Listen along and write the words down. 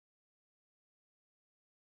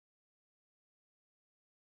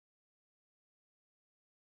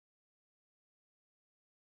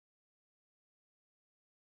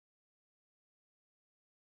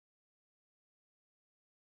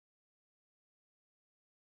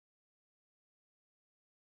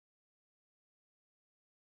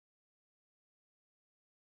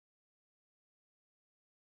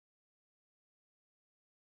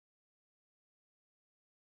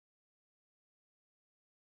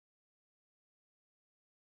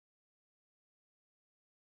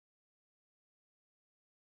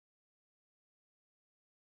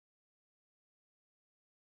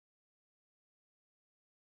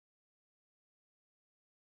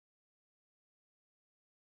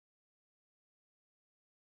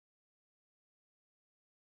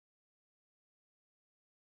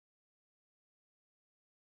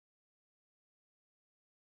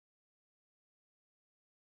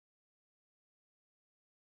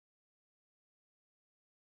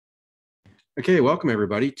Okay, welcome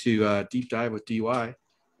everybody to Deep Dive with DUI.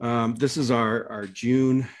 This is our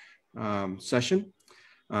June session.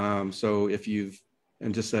 So if you've,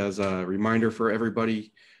 and just as a reminder for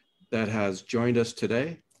everybody that has joined us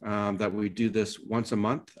today, that we do this once a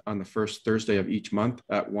month on the first Thursday of each month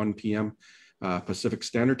at 1 p.m. Pacific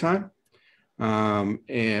Standard Time.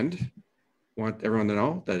 And want everyone to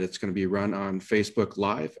know that it's going to be run on Facebook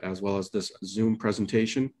Live as well as this Zoom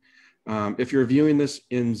presentation. If you're viewing this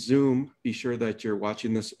in Zoom, be sure that you're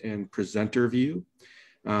watching this in presenter view.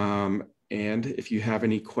 And if you have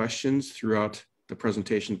any questions throughout the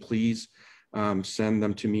presentation, please send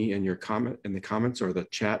them to me in your in the comments or the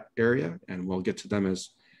chat area, and we'll get to them as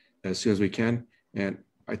soon as we can. And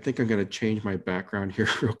I think I'm going to change my background here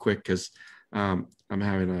real quick because I'm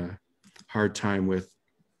having a hard time with,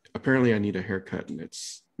 apparently I need a haircut and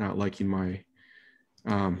it's not liking my,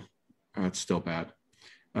 it's still bad.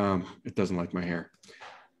 It doesn't like my hair.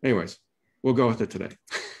 Anyways, we'll go with it today.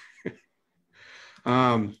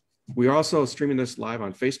 We are also streaming this live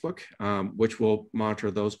on Facebook, which will monitor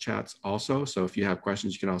those chats also. So if you have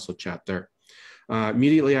questions, you can also chat there.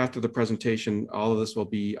 Immediately after the presentation, all of this will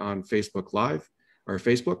be on Facebook Live or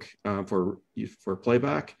Facebook for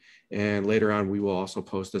playback. And later on, we will also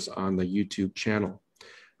post this on the YouTube channel.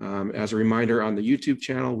 As a reminder, on the YouTube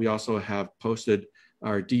channel, we also have posted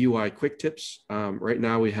our DUI quick tips. Right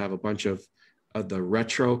now we have a bunch of the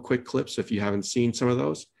retro quick clips if you haven't seen some of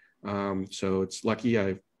those. So it's lucky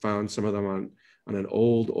I found some of them on an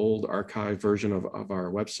old archive version of our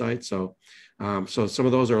website. So, so some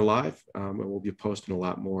of those are live and we'll be posting a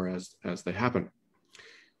lot more as they happen.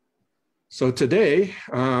 So today,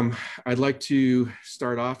 I'd like to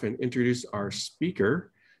start off and introduce our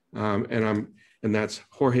speaker, and that's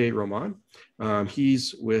Jorge Román.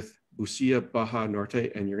 He's with Bucea Baja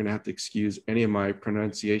Norte, and you're going to have to excuse any of my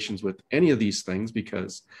pronunciations with any of these things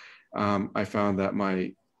because I found that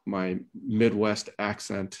my Midwest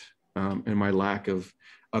accent and my lack of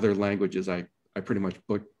other languages, I pretty much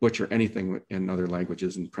butcher anything in other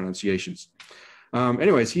languages and pronunciations.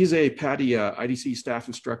 Anyways, he's a PADI IDC staff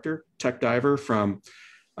instructor, tech diver from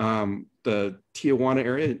the Tijuana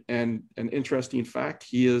area, and an interesting fact,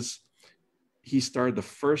 he started the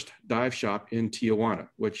first dive shop in Tijuana,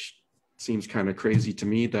 which seems kind of crazy to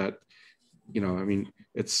me that, I mean,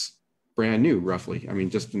 it's brand new roughly. I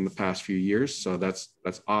mean, just in the past few years. So that's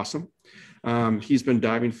awesome. He's been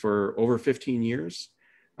diving for over 15 years.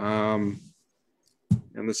 And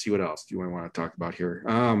let's see what else do you want to talk about here.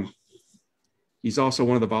 He's also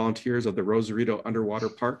one of the volunteers of the Rosarito Underwater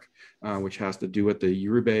Park, which has to do with the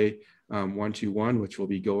Uribe 121, which we'll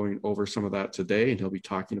be going over some of that today. And he'll be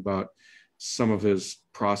talking about some of his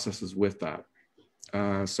processes with that.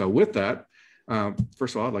 So with that,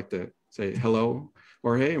 first of all, I'd like to say hello,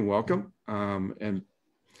 Jorge, and welcome. And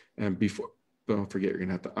before, don't forget, you're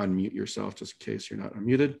gonna have to unmute yourself just in case you're not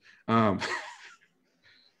unmuted.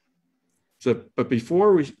 But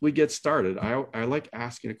before we get started, I like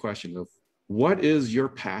asking a question of what is your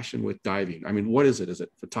passion with diving? I mean, what is it? Is it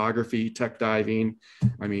photography, tech diving?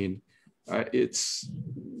 I mean, it's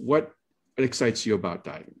what excites you about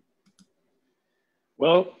diving?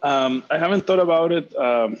 Well, I haven't thought about it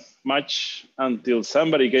much until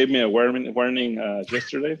somebody gave me a warning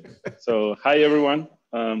yesterday. So, hi everyone,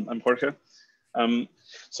 I'm Jorge.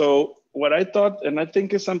 So what I thought, and I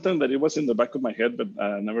think is something that it was in the back of my head, but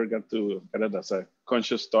I never got to get it as a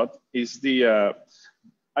conscious thought, is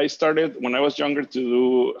I started when I was younger to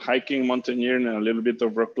do hiking, mountaineering, and a little bit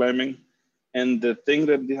of rock climbing. And the thing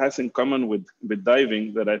that it has in common with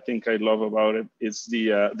diving that I think I love about it is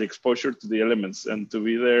the exposure to the elements and to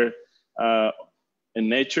be there in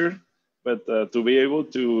nature, but to be able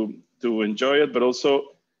to enjoy it, but also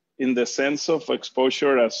in the sense of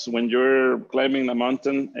exposure as when you're climbing a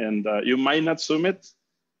mountain and you might not summit,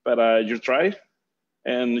 but you try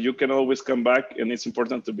and you can always come back, and it's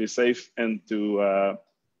important to be safe and to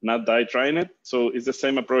not die trying it. So it's the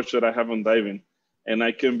same approach that I have on diving. And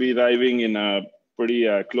I can be diving in a pretty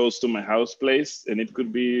close to my house place. And it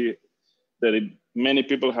could be that many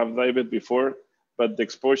people have dived before, but the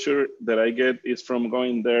exposure that I get is from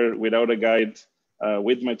going there without a guide,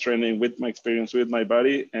 with my training, with my experience, with my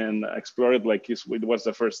body, and explore it like it was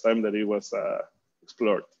the first time that it was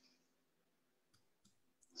explored.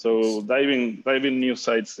 So diving new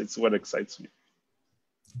sites, it's what excites me.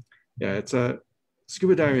 Yeah,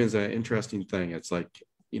 scuba diving is an interesting thing. It's like,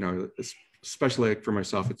 especially like for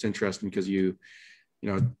myself, it's interesting because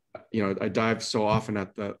I dive so often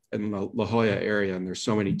in the La Jolla area, and there's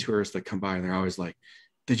so many tourists that come by, and they're always like,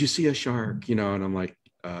 "Did you see a shark?" And I'm like,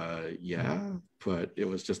 "Yeah," but it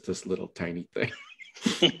was just this little tiny thing.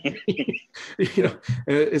 You know,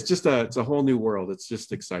 it's just it's a whole new world. It's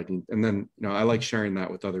just exciting. And then, you know, I like sharing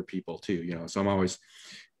that with other people too, you know, so I'm always,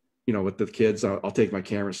 you know, with the kids, I'll take my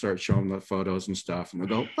camera, start showing them the photos and stuff, and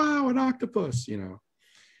they'll go, wow, an octopus, you know.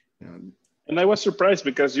 And I was surprised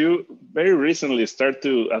because you very recently start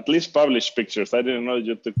to at least publish pictures. I didn't know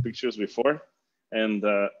you took pictures before. And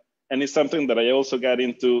it's something that I also got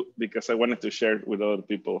into because I wanted to share with other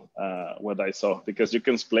people what I saw, because you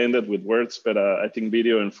can explain that with words, but I think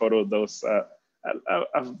video and photo, those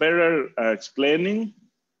are better explaining,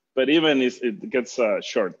 but even it gets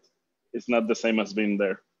short. It's not the same as being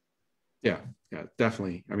there. Yeah,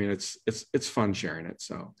 definitely. I mean, it's fun sharing it.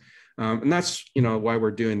 So, and that's, you know, why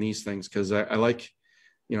we're doing these things, because I like,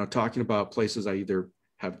 you know, talking about places I either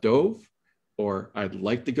have dove or I'd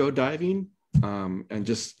like to go diving, and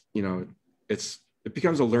just, you know, it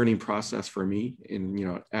becomes a learning process for me in, you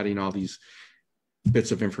know, adding all these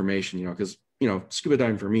bits of information, you know, because, you know, scuba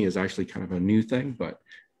diving for me is actually kind of a new thing, but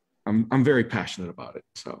I'm very passionate about it.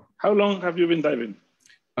 So how long have you been diving?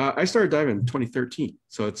 I started diving in 2013,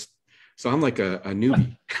 so I'm like a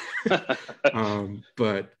newbie.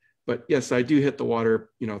 But yes, I do hit the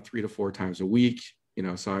water, you know, 3 to 4 times a week, you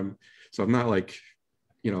know, so I'm not like,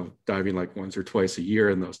 you know, diving like once or twice a year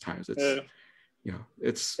in those times. It's you know,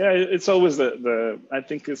 it's always I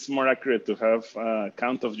think it's more accurate to have a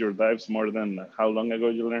count of your dives more than how long ago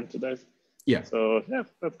you learned to dive. Yeah. So yeah,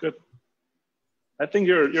 that's good. I think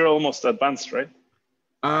you're almost advanced, right?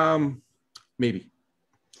 Maybe.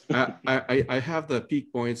 I have the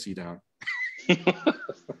peak buoyancy down.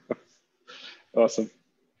 Awesome.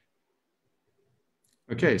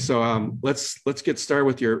 Okay, so let's get started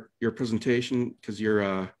with your presentation, because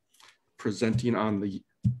you're presenting on the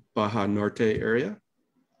Baja Norte area.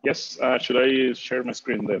 Yes. Should I share my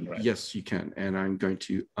screen then? Right? Yes, you can. And I'm going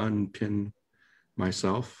to unpin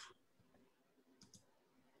myself.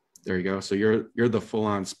 There you go. So you're the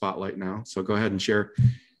full-on spotlight now. So go ahead and share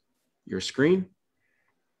your screen.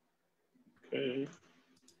 Okay.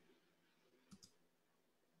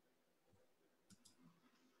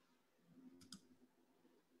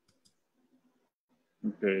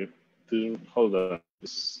 Okay. Hold on.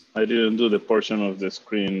 I didn't do the portion of the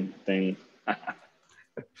screen thing.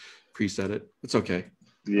 Preset it. It's okay.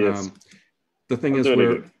 Yes. The thing is,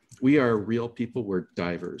 we are real people. We're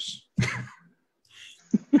divers.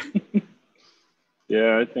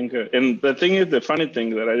 Yeah, I think. And the thing is, the funny thing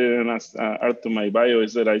that I didn't add to my bio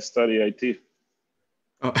is that I study IT.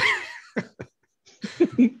 Oh.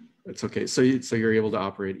 It's okay. So you're able to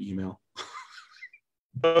operate email.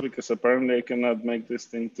 Because apparently I cannot make this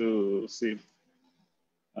thing to see,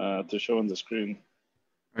 to show on the screen.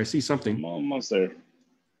 I see something. I'm almost there.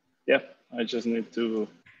 Yeah, I just need to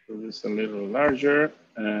do this a little larger,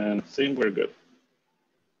 and I think we're good.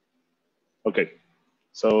 Okay,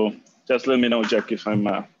 so just let me know, Jack, if I'm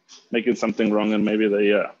making something wrong, and maybe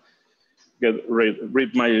they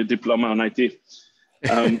read my diploma on IT.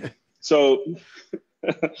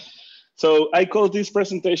 So I call this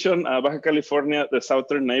presentation Baja California, the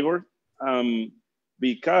southern neighbor,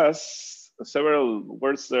 because several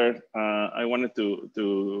words there I wanted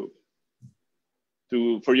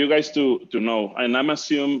for you guys to know. And I'm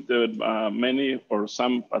assuming that many or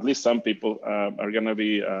some, at least some people are gonna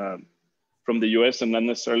be from the US and not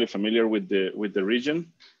necessarily familiar with the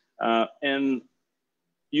region. And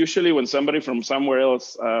usually when somebody from somewhere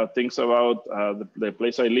else thinks about the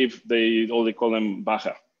place I live, they only call them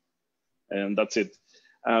Baja. And that's it.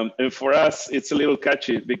 And for us, it's a little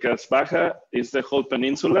catchy because Baja is the whole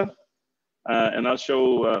peninsula. And I'll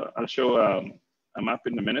show a map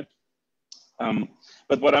in a minute.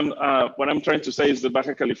 But what I'm trying to say is that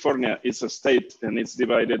Baja California is a state, and it's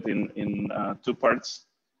divided in 2 parts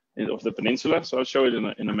of the peninsula. So I'll show it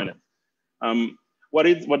in a minute.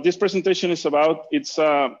 What this presentation is about, it's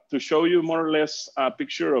to show you more or less a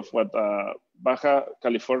picture of what Baja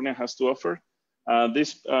California has to offer.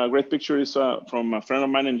 This great picture is from a friend of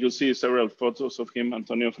mine, and you'll see several photos of him,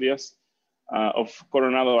 Antonio Frias, of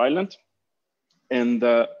Coronado Island. And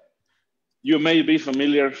you may be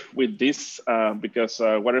familiar with this because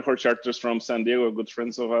Waterhorse Charters from San Diego, good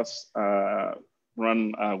friends of us,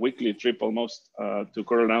 run a weekly trip almost to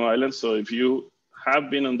Coronado Island. So if you have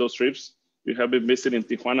been on those trips, you have been visiting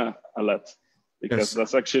Tijuana a lot, because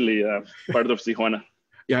that's actually part of Tijuana.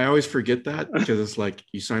 Yeah, I always forget that, because it's like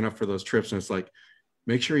you sign up for those trips and it's like,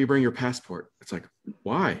 make sure you bring your passport. It's like,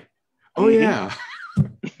 why? Oh yeah.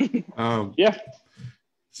 Yeah.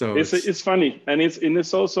 So it's funny, and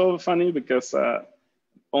it's also funny because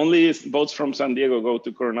only boats from San Diego go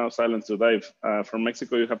to Coronado Island to dive. From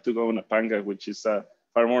Mexico, you have to go on a panga, which is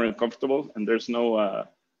far more uncomfortable, and there's no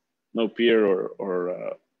no pier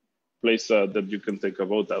or place that you can take a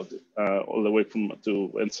boat out. All the way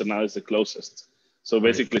to Ensenada is the closest. So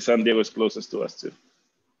basically, San Diego is closest to us too.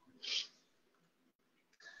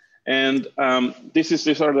 And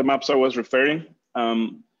these are the maps I was referring.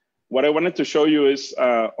 What I wanted to show you is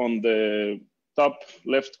on the top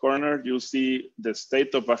left corner, you'll see the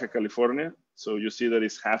state of Baja California. So you see that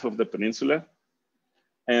it's half of the peninsula.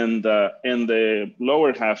 And the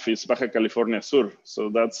lower half is Baja California Sur. So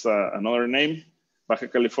that's another name, Baja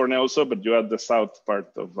California also, but you add the south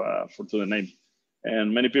part of to the name.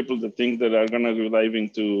 And many people that think that are gonna be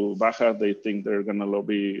diving to Baja, they think they're gonna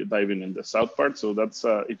be diving in the south part. So that's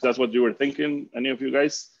if that's what you were thinking, any of you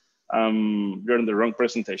guys, you're in the wrong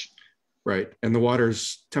presentation. Right, and the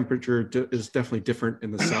water's temperature is definitely different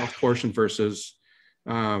in the south portion versus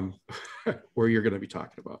where you're going to be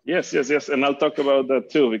talking about. Yes, and I'll talk about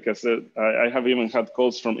that too, because I have even had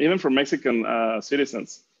calls from Mexican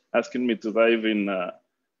citizens asking me to dive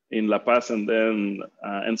in La Paz and then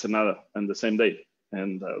Ensenada on the same day,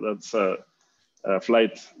 and that's a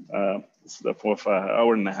flight of an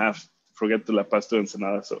hour and a half to get to La Paz to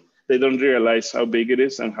Ensenada. So they don't realize how big it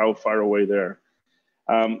is and how far away they are.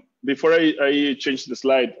 Before I change the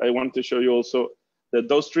slide, I want to show you also that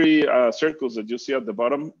those three circles that you see at the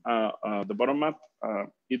bottom map,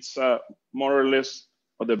 it's more or less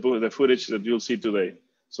the footage that you'll see today.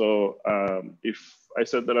 So if I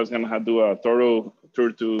said that I was gonna do a thorough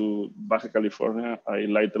tour to Baja California, I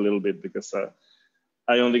lied a little bit because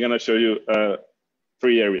I only gonna show you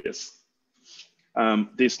 3 areas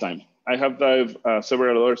this time. I have dived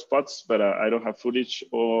several other spots, but I don't have footage,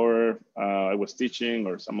 or I was teaching,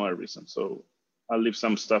 or some other reason. So I'll leave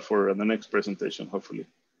some stuff for the next presentation, hopefully.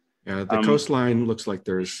 Yeah, the coastline looks like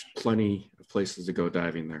there's plenty of places to go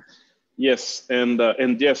diving there. Yes, and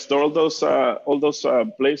yes, all those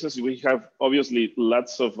places we have, obviously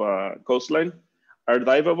lots of coastline are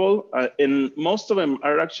diveable, and most of them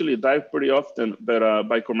are actually dived pretty often, but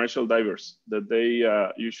by commercial divers that they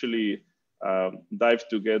usually dive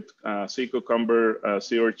to get sea cucumber,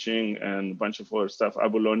 sea urchin, and a bunch of other stuff,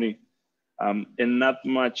 abalone, and not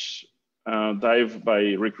much dive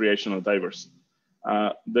by recreational divers.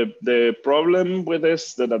 The problem with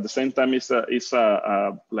this, that at the same time is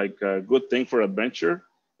like a good thing for adventure,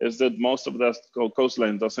 is that most of that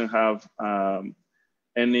coastline doesn't have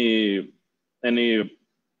any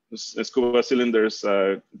scuba cylinders,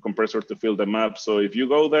 compressor to fill them up. So if you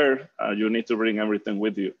go there, you need to bring everything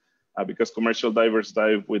with you. Because commercial divers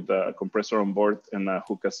dive with a compressor on board and a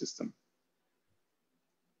hookah system.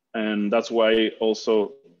 And that's why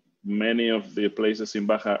also many of the places in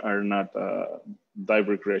Baja are not dive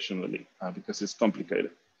recreationally, because it's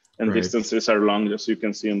complicated. And distances are long, as you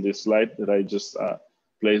can see in this slide that I just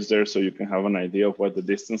placed there, so you can have an idea of what the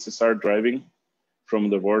distances are driving from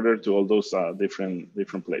the border to all those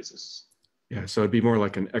different places. Yeah, so it'd be more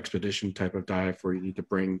like an expedition type of dive where you need to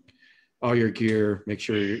bring all your gear, make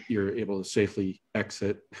sure you're able to safely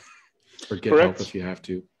exit or get help if you have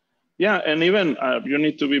to. Yeah, and even you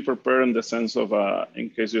need to be prepared in the sense of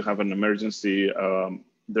in case you have an emergency,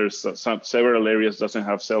 there's several areas doesn't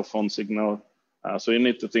have cell phone signal. So you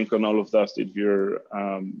need to think on all of that if you're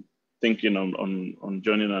thinking on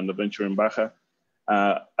joining an adventure in Baja.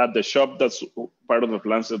 At the shop, that's part of the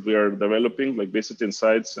plans that we are developing, like visiting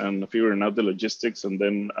sites and figuring out the logistics, and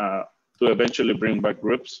then to eventually bring back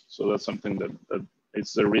groups. So that's something that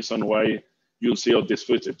it's the reason why you'll see all this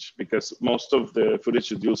footage, because most of the footage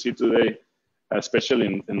that you'll see today,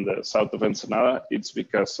 especially in the south of Ensenada, it's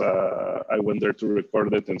because I went there to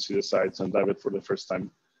record it and see the sites and dive it for the first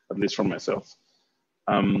time, at least for myself.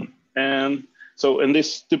 And so in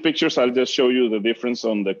these 2 pictures, I'll just show you the difference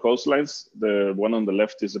on the coastlines. The one on the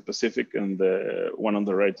left is the Pacific, and the one on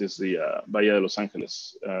the right is the Bahia de Los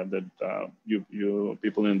Angeles. That you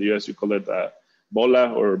people in the US, you call it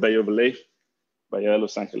Bola or Bay of LA, Bahia de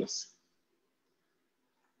Los Angeles.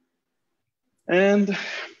 And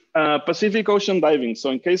Pacific Ocean diving. So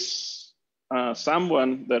in case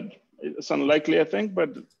someone, that it's unlikely, I think,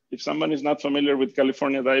 but if someone is not familiar with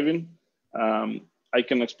California diving, I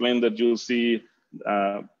can explain that you'll see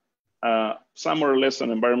some or less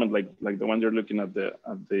an environment like the one you're looking at the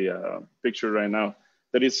picture right now.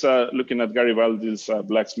 That is looking at Garibaldi's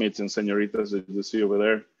blacksmiths and senoritas that you see over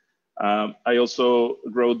there. I also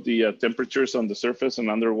wrote the temperatures on the surface and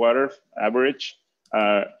underwater average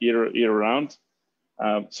year round.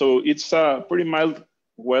 So it's pretty mild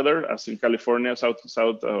weather as in California,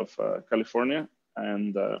 south of California,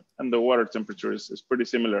 and the water temperature is pretty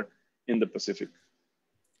similar in the Pacific.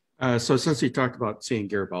 So since you talked about seeing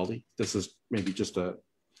Garibaldi, this is maybe just a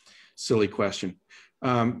silly question.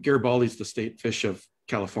 Garibaldi is the state fish of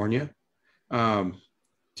California.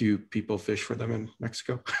 Do people fish for them in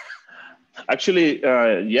Mexico? Actually,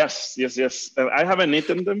 yes. I haven't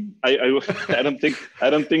eaten them. I don't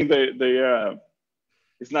think they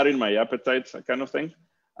it's not in my appetite, kind of thing.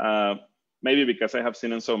 Maybe because I have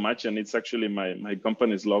seen it so much, and it's actually my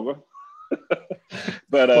company's logo.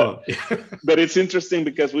 but Well, but it's interesting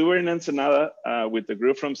because we were in Ensenada with a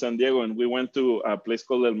group from San Diego, and we went to a place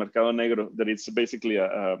called El Mercado Negro. That it's basically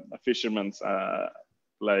a fisherman's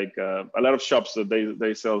like a lot of shops that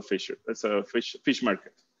they sell fish. It's a fish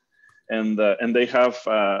market, and they have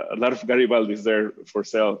a lot of Garibaldis there for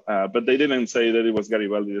sale. But they didn't say that it was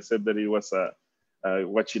Garibaldi. They said that it was a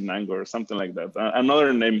Huachinango or something like that.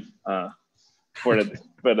 Another name for it.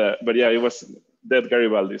 But yeah, it was dead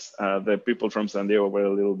Garibaldis. The people from San Diego were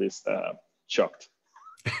a little bit shocked.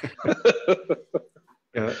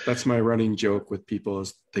 Yeah, that's my running joke with people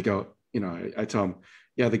is they go, I tell them,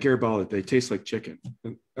 yeah, the Garibaldi, they taste like chicken.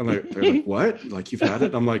 And they're like, what? Like, you've had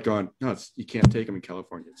it? I'm like going, no, you can't take them in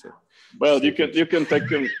California. Well, you can take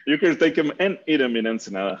them and eat them in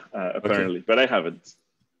Ensenada, apparently, okay. But I haven't.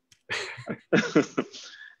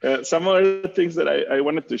 Some other things that I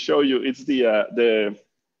wanted to show you, it's the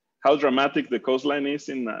how dramatic the coastline is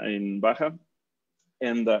in Baja.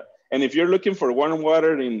 And if you're looking for warm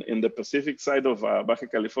water in the Pacific side of Baja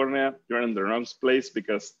California, you're in the wrong place,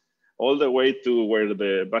 because all the way to where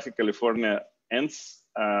the Baja California ends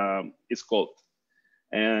is cold.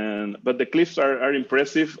 But the cliffs are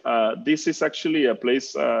impressive. This is actually a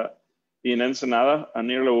place in Ensenada,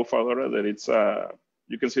 near La Bufadora, that it's,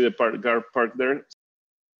 you can see the park there.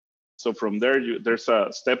 So from there, there's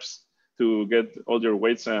steps to get all your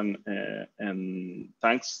weights and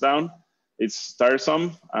tanks down. It's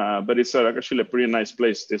tiresome, but it's actually a pretty nice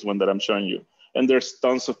place, this one that I'm showing you. And there's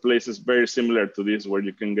tons of places very similar to this where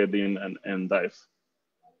you can get in and dive.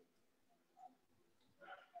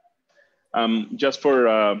 Just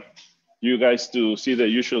for you guys to see the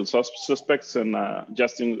usual suspects, and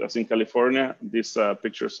just as in California, these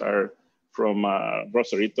pictures are from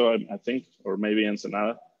Rosarito, I think, or maybe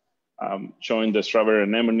Ensenada, showing the strawberry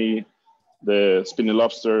anemone, the spiny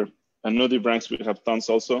lobster, and nudibranchs. We have tons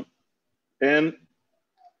also. And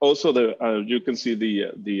also you can see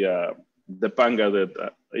the panga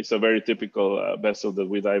that is a very typical vessel that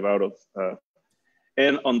we dive out of.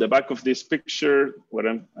 And on the back of this picture,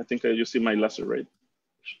 I think you see my laser, right?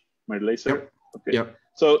 My laser? Yep. Okay. Yep.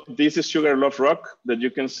 So this is Sugarloaf Rock that you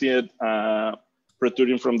can see it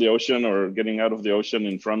protruding from the ocean or getting out of the ocean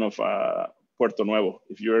in front of Puerto Nuevo.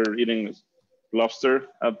 If you're eating lobster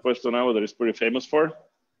at Puerto Nuevo, that is pretty famous for,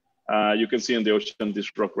 you can see in the ocean this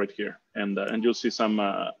rock right here. And you'll see some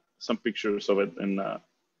pictures of it in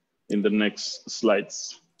the next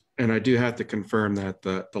slides. And I do have to confirm that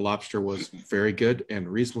the lobster was very good and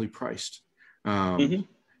reasonably priced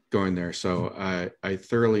going there. So I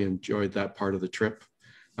thoroughly enjoyed that part of the trip.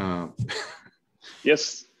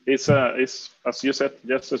 Yes, it's as you said,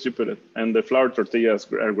 just as you put it. And the flour tortillas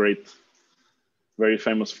are great. Very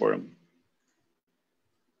famous for them.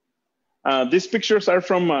 These pictures are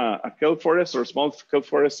from a kelp forest or small kelp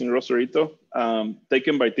forest in Rosarito,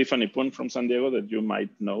 taken by Tiffany Poon from San Diego that you might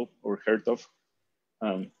know or heard of.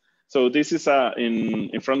 So this is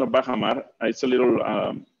in front of Baja Mar. It's a little,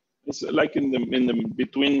 it's like in the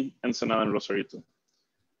between Ensenada and Rosarito.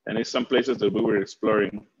 And it's some places that we were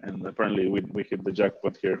exploring, and apparently we hit the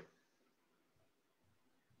jackpot here.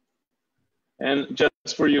 And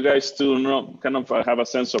just for you guys to know, kind of have a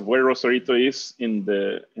sense of where Rosarito is in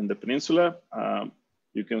the peninsula,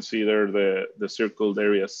 you can see there the circled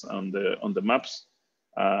areas on the maps.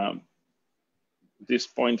 This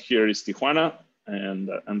point here is Tijuana, and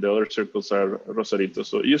the other circles are Rosarito.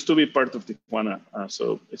 So it used to be part of Tijuana,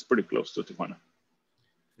 so it's pretty close to Tijuana.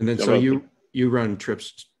 And then so you run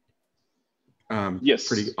trips yes,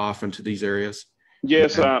 pretty often to these areas?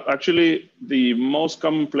 Yes, actually, the most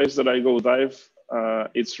common place that I go dive,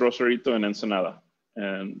 it's Rosarito and Ensenada,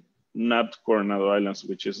 and not Coronado Islands,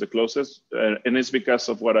 which is the closest. And it's because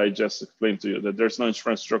of what I just explained to you, that there's no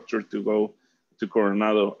infrastructure to go to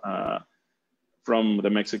Coronado from the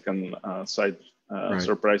Mexican side, right.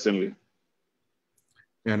 Surprisingly.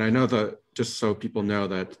 And I know that, just so people know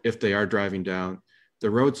that if they are driving down,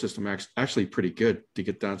 the road system actually pretty good to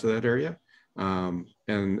get down to that area.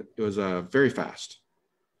 And it was very fast.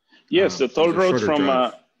 Yes, the toll road from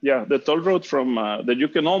the toll road from that you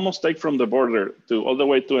can almost take from the border to all the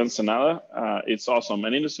way to Ensenada. It's awesome,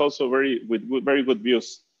 and it is also with very good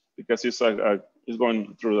views because it's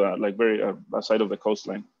going through the very side of the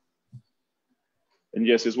coastline. And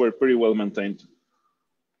yes, it's pretty well maintained.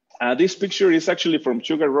 This picture is actually from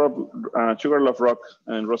Sugarloaf Rock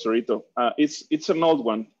in Rosarito. It's an old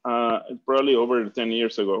one, probably over 10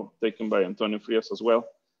 years ago, taken by Antonio Frias as well.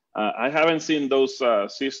 I haven't seen those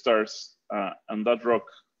sea stars on that rock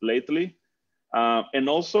lately. And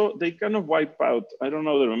also they kind of wipe out. I don't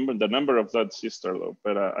know the number of that sea star though,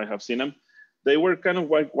 but I have seen them. They were kind of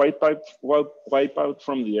wipe out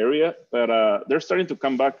from the area, but they're starting to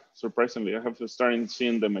come back, surprisingly. I have started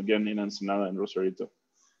seeing them again in Ensenada and Rosarito,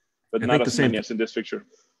 but not as many as in this picture.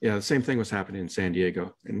 Yeah, the same thing was happening in San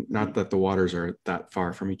Diego, and not that the waters are that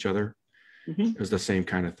far from each other. It was the same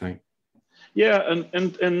kind of thing. Yeah,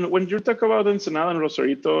 and when you talk about Ensenada and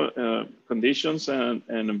Rosarito conditions and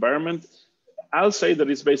environment, I'll say that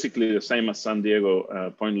it's basically the same as San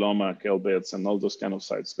Diego, Point Loma, kelp beds, and all those kind of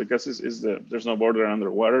sites, because there's no border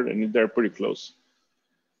underwater and they're pretty close.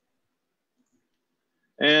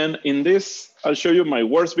 And in this, I'll show you my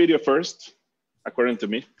worst video first, according to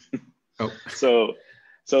me. Oh. So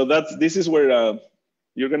this is where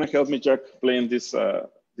you're gonna help me, Jack, playing this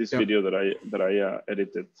video that I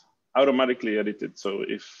edited, automatically edited. So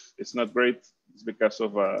if it's not great, it's because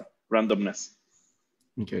of randomness.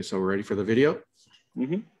 Okay, so we're ready for the video.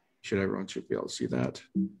 Everyone should be able to see that.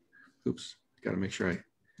 Oops, got to make sure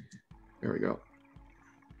there we go.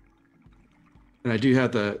 And I do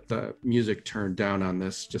have the music turned down on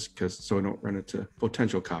this just so I don't run into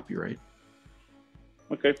potential copyright.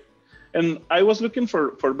 Okay, and I was looking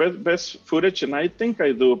for best footage, and I think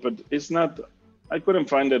I do, but it's not. I couldn't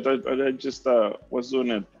find it. I just was doing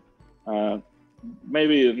it.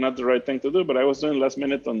 Maybe not the right thing to do, but I was doing last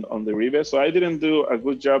minute on the Uribe. So I didn't do a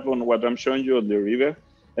good job on what I'm showing you on the Uribe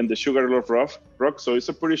and the Sugarloaf Rock. So it's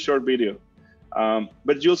a pretty short video.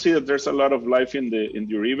 But you'll see that there's a lot of life in the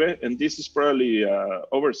Uribe, and this is probably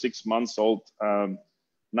over 6 months old.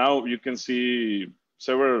 Now you can see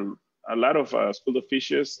a lot of school of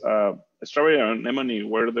fishes. Strawberry anemone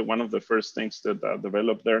were one of the first things that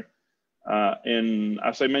developed there. And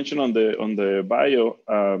as I mentioned on the bio,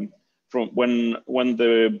 from when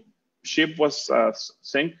the ship was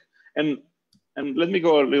sank, and let me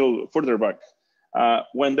go a little further back.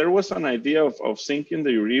 When there was an idea of sinking the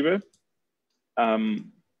Uribe,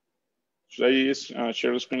 should I just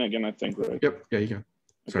share the screen again? I think, right? Yep. Yeah, you can.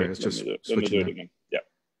 Sorry, okay, it's just let me do it again. Yeah.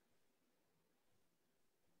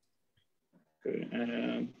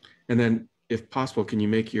 Okay. And then, if possible, can you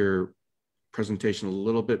make your presentation a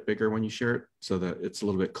little bit bigger when you share it so that it's a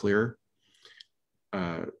little bit clearer?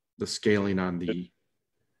 The scaling on the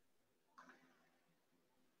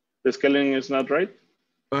scaling is not right.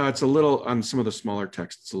 It's a little on some of the smaller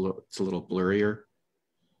text. It's a little blurrier.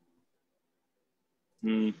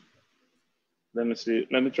 Let me see.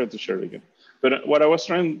 Let me try to share it again. But what I was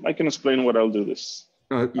trying, I can explain what I'll do this.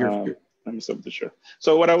 Let me stop the share.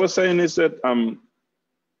 So what I was saying is that well,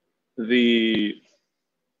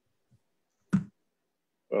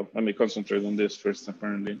 let me concentrate on this first.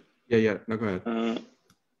 Apparently. Yeah. No, go ahead.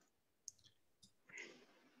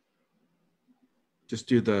 Just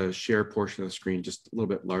do the share portion of the screen just a little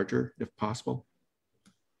bit larger, if possible.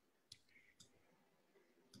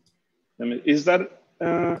 Is that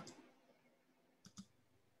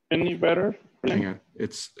any better? Hang on,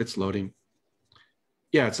 it's loading.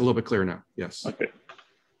 Yeah, it's a little bit clearer now. Yes.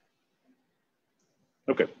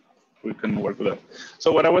 Okay, we can work with that.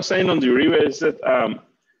 So what I was saying on the Uribe is that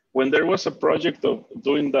when there was a project of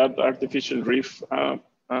doing that artificial reef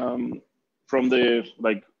from the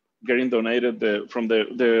getting donated, from the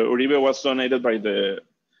Uribe was donated by the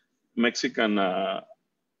Mexican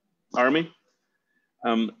army.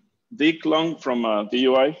 Dick Long from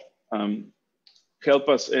DUI help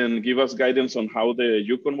us and give us guidance on how the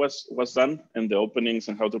Yukon was done and the openings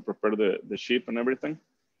and how to prepare the ship and everything.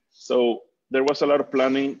 So there was a lot of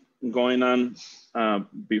planning going on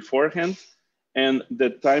beforehand. And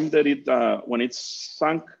the time that when it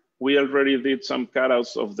sunk, we already did some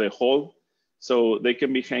cutouts of the hull, so they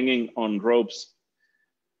can be hanging on ropes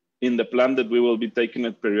in the plan that we will be taking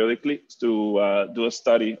it periodically to do a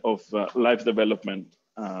study of life development.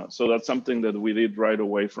 So that's something that we did right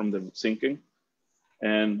away from the sinking.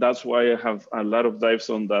 And that's why I have a lot of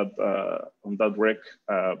dives on that wreck,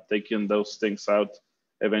 taking those things out.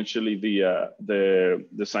 Eventually, the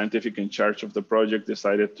scientific in charge of the project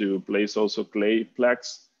decided to place also clay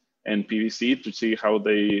plaques and PVC to see how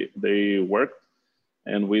they work.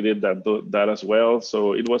 And we did that as well.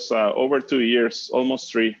 So it was over 2 years,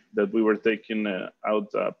 almost 3, that we were taking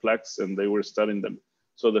out plaques and they were studying them.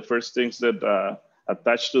 So the first things that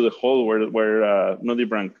attached to the hull were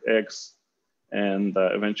nudibranch eggs, and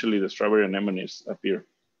eventually the strawberry anemones appear.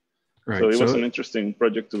 Right. So it was an interesting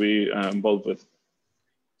project to be involved with.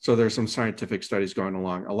 So there's some scientific studies going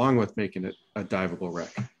along with making it a diveable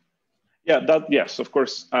wreck. Yeah, yes, of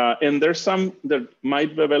course. And there's some that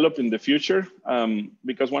might develop in the future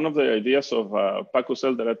because one of the ideas of Paco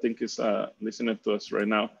Cell that I think is listening to us right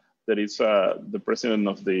now, that is the president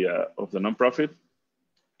of the nonprofit,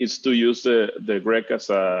 is to use the wreck as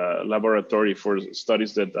a laboratory for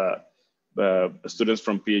studies that students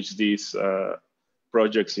from PhDs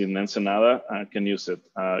projects in Ensenada can use it.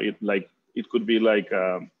 It could be like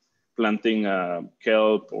planting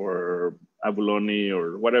kelp or abalone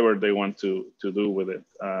or whatever they want to do with it,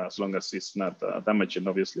 as long as it's not damaging,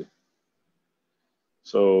 obviously.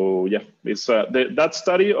 So yeah, it's that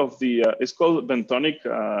study of the it's called bentonic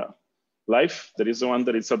life. That is the one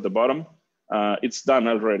that is at the bottom. It's done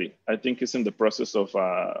already. I think it's in the process of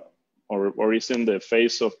or it's in the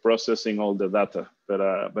phase of processing all the data.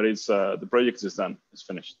 But it's the project is done. It's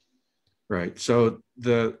finished. Right. So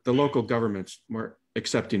the local government's more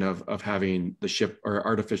accepting of having the ship or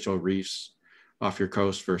artificial reefs off your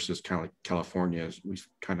coast versus kind of like California. We've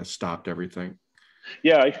kind of stopped everything.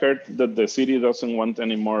 Yeah, I heard that the city doesn't want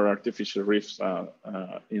any more artificial reefs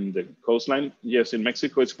in the coastline. Yes, in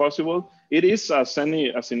Mexico it's possible. It is, as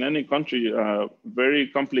in any country, very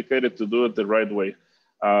complicated to do it the right way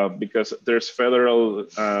because there's federal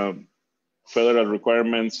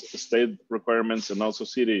requirements, state requirements, and also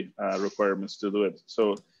city requirements to do it.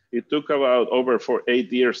 So it took about over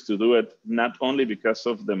 8 years to do it, not only because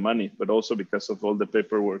of the money, but also because of all the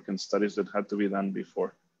paperwork and studies that had to be done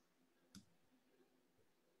before.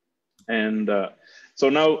 And so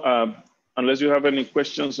now, unless you have any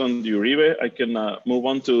questions on the Uribe, I can move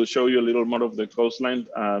on to show you a little more of the coastline.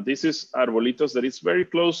 This is Arbolitos that is very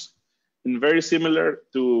close and very similar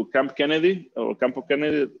to Camp Kennedy or Campo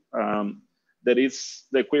Kennedy. That is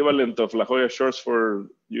the equivalent of La Jolla Shores for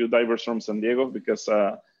you divers from San Diego, because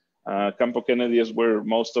Campo Kennedy is where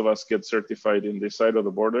most of us get certified in this side of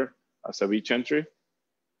the border as a beach entry.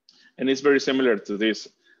 And it's very similar to this.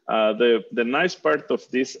 The nice part of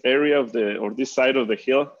this area of this side of the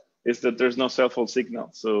hill is that there's no cell phone signal.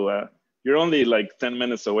 So you're only like 10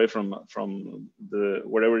 minutes away from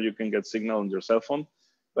wherever you can get signal on your cell phone.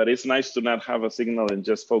 But it's nice to not have a signal and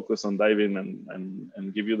just focus on diving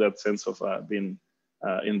and give you that sense of being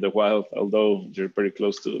in the wild, although you're pretty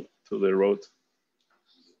close to the road.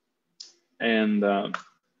 And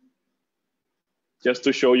just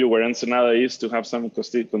to show you where Ensenada is, to have some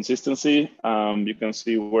consistency, you can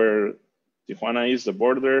see where Tijuana is, the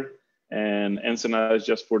border, and Ensenada is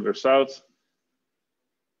just further south.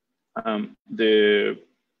 The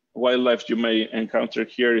wildlife you may encounter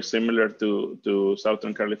here is similar to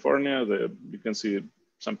Southern California. You can see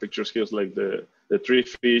some pictures here, like the tree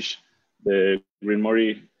fish, the green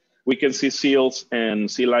Mori. We can see seals and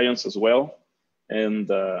sea lions as well. And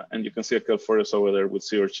you can see a kelp forest over there with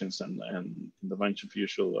sea urchins and a bunch of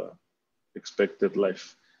usual expected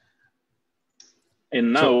life.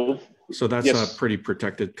 And now, so that's yes. A pretty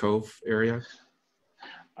protected cove area.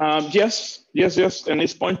 Yes, and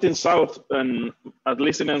it's pointing south. And at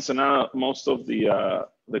least in Ensenada, most of the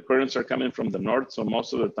currents are coming from the north, so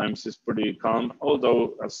most of the times it's pretty calm.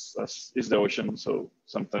 Although as is the ocean, so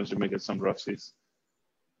sometimes you may get some rough seas.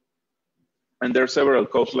 And there are several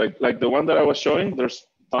coves, like the one that I was showing. There's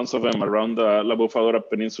tons of them around the La Bufadora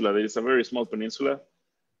Peninsula. There is a very small peninsula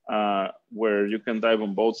where you can dive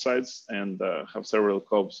on both sides and have several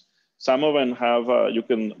coves. Some of them have you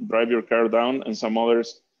can drive your car down, and some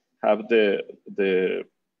others have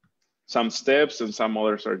some steps, and some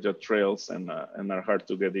others are just trails and are hard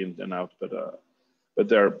to get in and out. But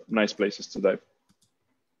they are nice places to dive.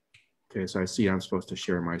 Okay, so I see I'm supposed to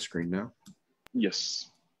share my screen now. Yes.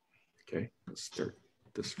 Okay, let's start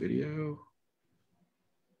this video.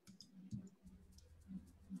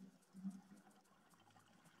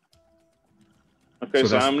 Okay,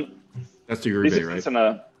 so that's the Uribe,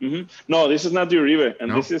 right? No, this is not the Uribe, and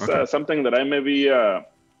no? This is okay. Something that I maybe I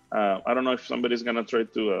don't know if somebody's gonna try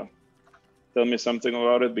to tell me something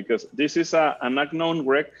about it, because this is an unknown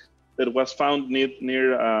wreck that was found near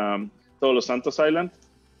Todos Los Santos Island.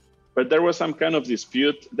 But there was some kind of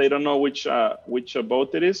dispute. They don't know which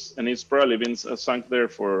boat it is, and it's probably been sunk there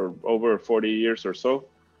for over 40 years or so.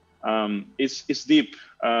 It's deep.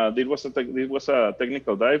 It was a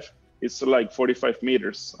technical dive. It's like 45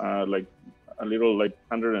 meters, like a little like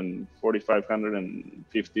 145,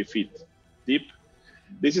 150 feet deep.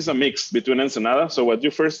 This is a mix between Ensenada. So what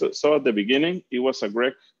you first saw at the beginning, it was a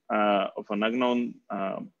wreck of an unknown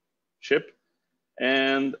ship,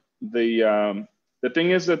 and the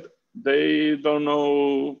thing is that they don't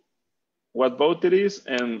know what boat it is,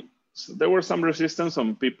 and so there was some resistance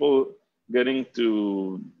on people getting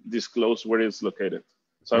to disclose where it's located.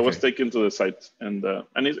 So I was taken to the site, and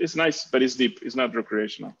it's nice, but it's deep. It's not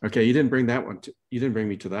recreational. Okay, you didn't bring that one. You didn't bring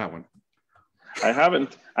me to that one. I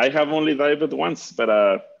haven't. I have only dived once, but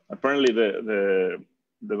apparently the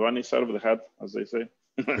one is out of the hat, as they say.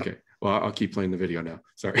 Okay, well, I'll keep playing the video now.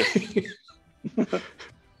 Sorry.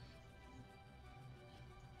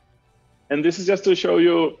 And this is just to show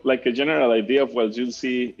you like a general idea of what you'll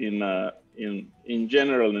see in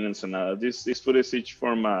general in Ensenada. This footage is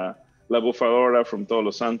from La Bufadora, from Todos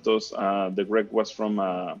Los Santos. The wreck was from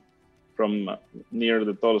near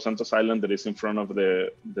the Todos Los Santos Island that is in front of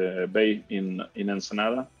the bay in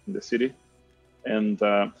Ensenada, in the city. And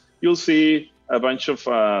you'll see a bunch of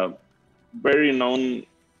very known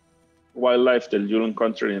wildlife that you'll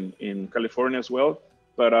encounter in California as well.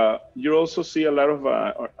 But you also see a lot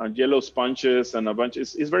of yellow sponges and a bunch.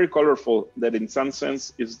 It's very colorful, that in some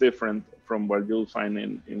sense is different from what you'll find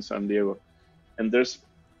in San Diego. And there's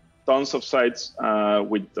tons of sites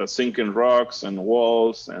with sinking rocks and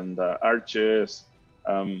walls and arches.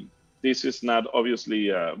 This is not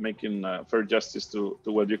obviously making fair justice to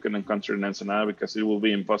what you can encounter in Ensenada, because it will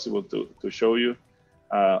be impossible to show you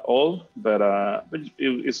all, but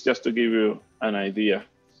it's just to give you an idea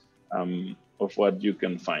of what you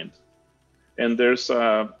can find. And there's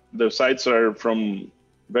the sites are from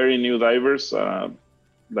very new divers,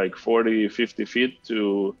 like 40, 50 feet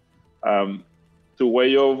to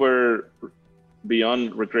way over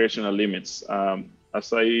beyond recreational limits.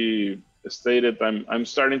 As I stated, I'm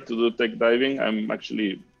starting to do tech diving. I'm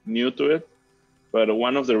actually new to it. But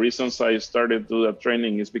one of the reasons I started to do that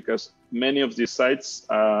training is because many of these sites,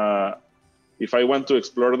 if I want to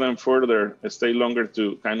explore them further, stay longer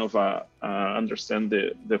to kind of understand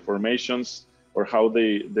the formations or how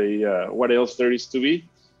what else there is to be,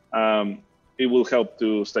 it will help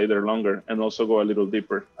to stay there longer and also go a little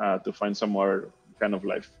deeper to find some more kind of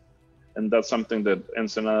life. And that's something that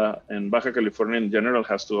Ensenada and Baja California in general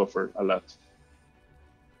has to offer a lot.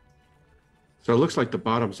 So it looks like the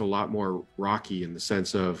bottom's a lot more rocky in the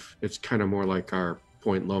sense of it's kind of more like our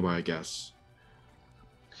Point Loma, I guess.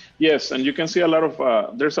 Yes, and you can see a lot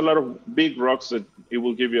of, there's a lot of big rocks that it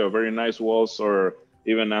will give you a very nice walls or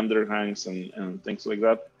even underhangs and things like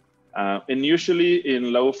that. And usually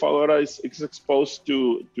in La Bufadora, it's exposed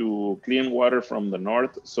to clean water from the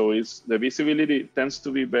north. So the visibility tends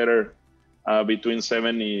to be better between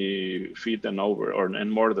 70 feet and over,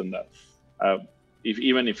 and more than that.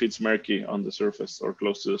 Even if it's murky on the surface or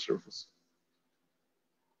close to the surface.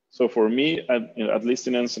 So for me, at least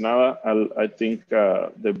in Ensenada, I think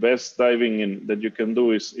the best diving that you can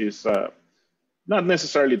do is not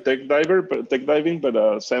necessarily tech diving,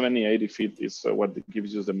 but 70, 80 feet is what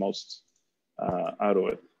gives you the most out of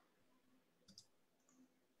it.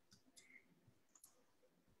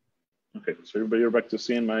 Okay, so you're back to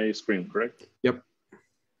seeing my screen, correct? Yep.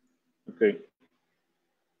 Okay.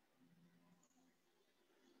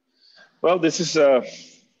 Well, this is a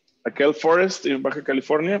kelp forest in Baja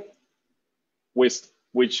California, which,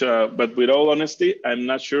 but with all honesty, I'm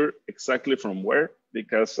not sure exactly from where,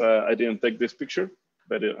 because I didn't take this picture,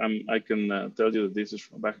 but I can tell you that this is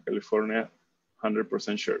from Baja California,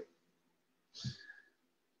 100% sure.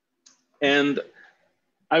 And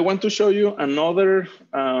I want to show you another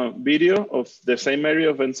video of the same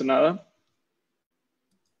area of Ensenada.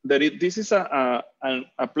 This is a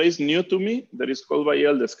place new to me that is called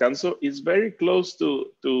Bahía del Descanso. It's very close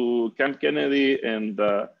to Camp Kennedy and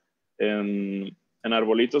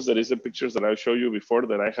Arbolitos. That is the pictures that I showed you before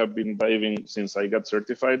that I have been diving since I got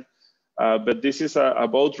certified. But this is a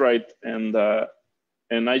boat ride, and I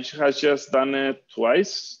have just done it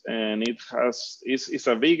twice, and it's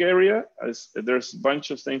a big area. There's a bunch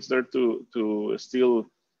of things there to still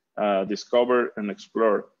discover and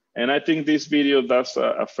explore. And I think this video does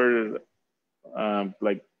a fair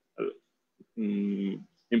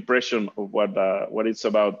impression of what it's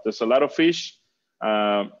about. There's a lot of fish.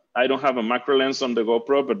 I don't have a macro lens on the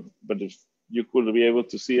GoPro, but if you could be able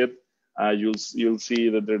to see it, you'll see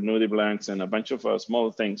that there are nudibranchs and a bunch of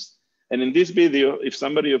small things. And in this video, if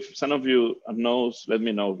some of you knows, let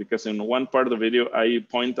me know, because in one part of the video, I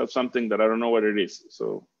point out something that I don't know what it is.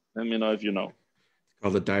 So let me know if you know. It's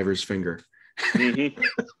called the diver's finger. Mm-hmm.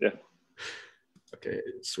 Yeah. Okay,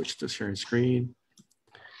 switch to sharing screen.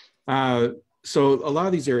 So a lot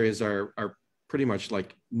of these areas are pretty much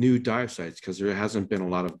like new dive sites because there hasn't been a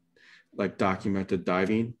lot of like documented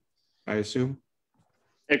diving, I assume.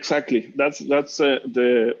 Exactly. That's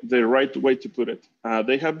the right way to put it.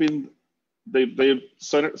 They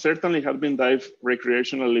certainly have been dived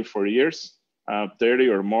recreationally for years, 30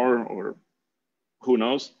 or more, or who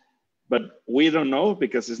knows. But we don't know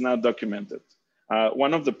because it's not documented.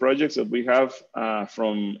 One of the projects that we have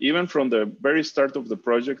even from the very start of the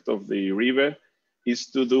project of the Uribe is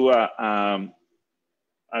to do a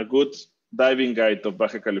good diving guide of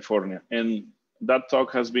Baja California. And that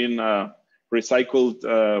talk has been recycled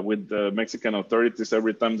with the Mexican authorities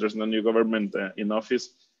every time there's no new government in office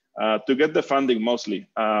to get the funding mostly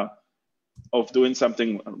of doing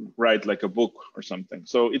something right, like a book or something.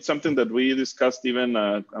 So it's something that we discussed even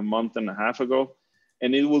a month and a half ago,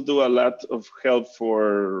 and it will do a lot of help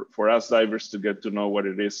for us divers to get to know what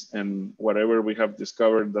it is, and whatever we have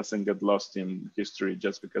discovered doesn't get lost in history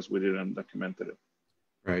just because we didn't document it.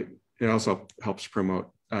 Right. It also helps promote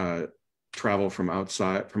travel from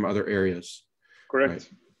outside, from other areas. Correct. Right.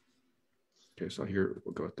 Okay, so here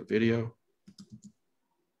we'll go with the video.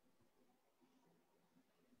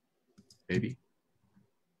 Maybe.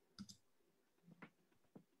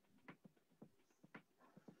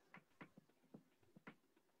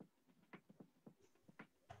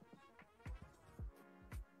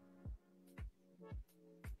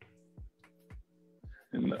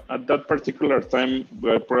 And at that particular time,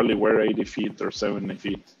 we probably were 80 feet or 70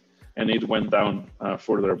 feet. And it went down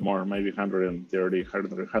furthermore, maybe 130,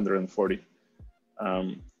 140.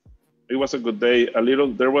 It was a good day.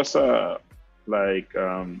 There was a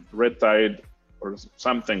red tide or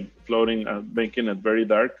something floating, making it very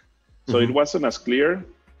dark. So it wasn't as clear.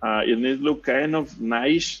 And it looked kind of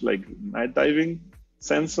nice, like night diving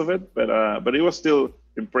sense of it, but it was still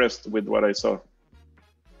impressed with what I saw.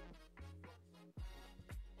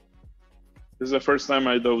 This is the first time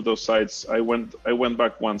I dove those sites. I went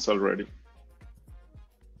back once already.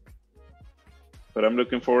 But I'm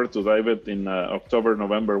looking forward to dive it in October,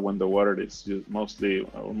 November, when the water is most of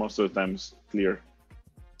the times clear.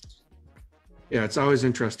 Yeah, it's always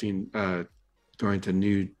interesting going to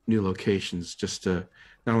new locations just to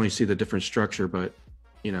not only see the different structure, but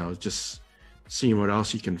just seeing what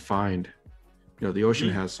else you can find. The ocean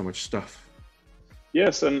has so much stuff.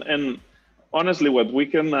 Yes, and honestly, what we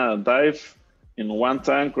can dive in one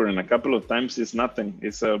tank or in a couple of times is nothing.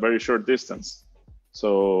 It's a very short distance.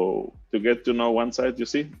 So to get to know one side, you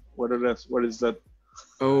see, what is that?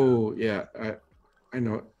 Oh yeah, I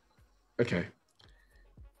know. Okay,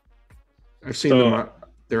 I've seen them.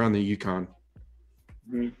 They're on the Yukon.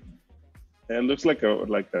 It looks like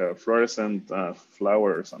a fluorescent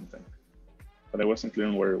flower or something, but I wasn't clear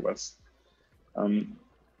on where it was. And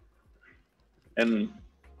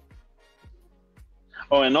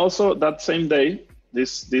also that same day,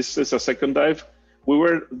 this is a second dive. We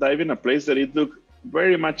were diving a place that it looked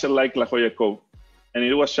very much like La Jolla Cove, and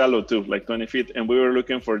it was shallow too, like 20 feet. And we were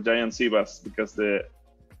looking for giant sea bass because the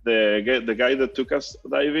guy that took us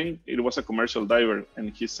diving, it was a commercial diver,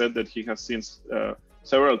 and he said that he has seen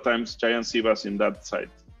several times giant sea bass in that site,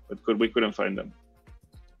 but we couldn't find them.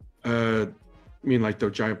 You mean like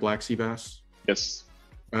the giant black sea bass? Yes.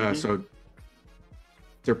 So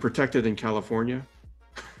they're protected in California?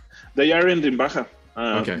 They aren't in Baja.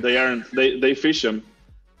 Okay. They aren't. They fish them,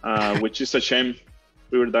 which is a shame.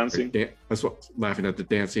 We were dancing. That's what laughing at the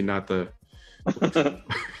dancing, not the.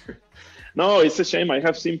 No, it's a shame. I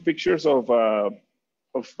have seen pictures of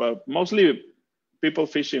mostly people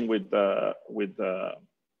fishing with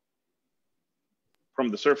from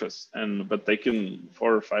the surface, but taking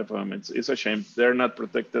 4 or 5 of them. It's a shame. They're not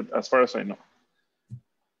protected as far as I know.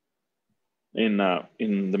 In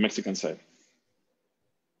the Mexican side.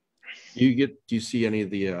 Do you see any of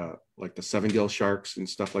the like the 7-gill sharks and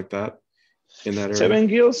stuff like that in that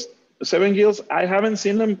area? 7 gills. I haven't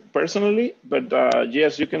seen them personally, but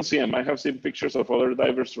yes, you can see them. I have seen pictures of other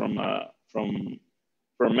divers from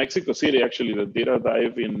Mexico City actually that did a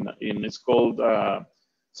dive in it's called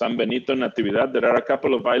San Benito Natividad. There are a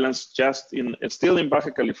couple of islands still in Baja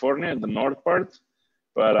California in the north part,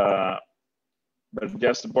 but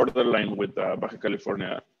just borderline with Baja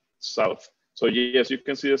California south. So yes, you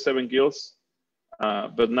can see the 7 gills,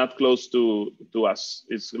 but not close to us.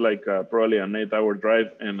 It's like probably an 8-hour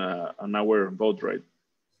drive and an hour boat ride.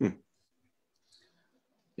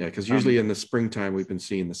 Yeah, because usually in the springtime, we've been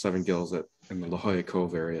seeing the 7 gills in the La Jolla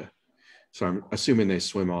Cove area. So I'm assuming they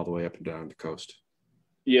swim all the way up and down the coast.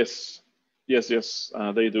 Yes,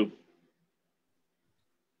 they do.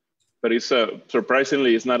 But it's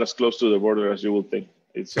surprisingly, it's not as close to the border as you would think.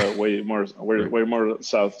 It's way more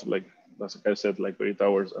south, like I said, like 8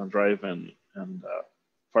 hours on drive and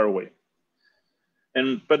far away.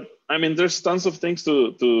 But I mean, there's tons of things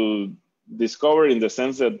to discover in the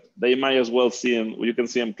sense that they might as well see them. You can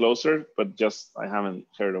see them closer, but just I haven't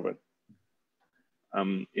heard of it.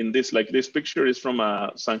 In this picture is from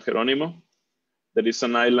San Jeronimo. That is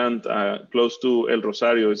an island close to El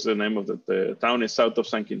Rosario. Is the name of the town is south of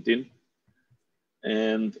San Quintin.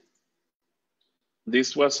 And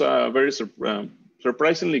this was a very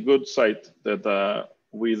surprisingly good site that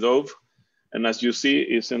we dove. And as you see,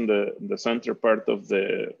 it's in the center part of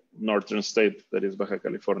the northern state, that is Baja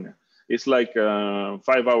California. It's like a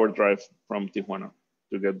 5-hour drive from Tijuana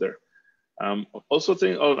to get there.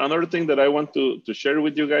 Another thing that I want to share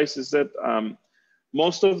with you guys is that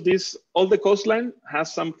most of this, all the coastline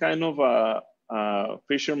has some kind of a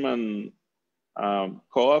fisherman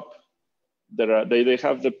co-op that they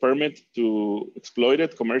have the permit to exploit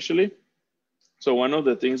it commercially. So one of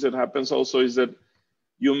the things that happens also is that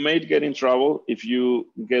you may get in trouble if you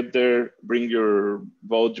get there, bring your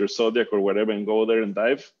boat, your Zodiac or whatever, and go there and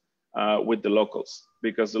dive with the locals,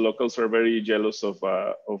 because the locals are very jealous of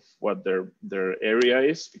what their area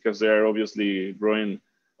is, because they are obviously growing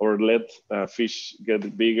or let fish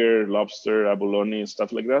get bigger, lobster, abalone,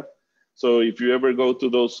 stuff like that. So if you ever go to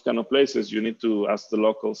those kind of places, you need to ask the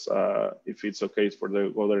locals if it's okay for them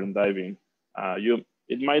to go there and diving.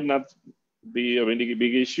 It might not be a really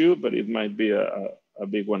big issue, but it might be a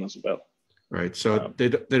big one as well. Right. So they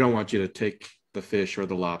don't want you to take the fish or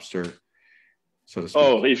the lobster, so to speak.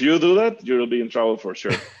 Oh, if you do that, you'll be in trouble for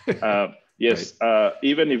sure. Yes. Right.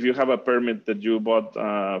 Even if you have a permit that you bought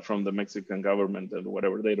from the Mexican government and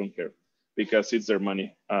whatever, they don't care, because it's their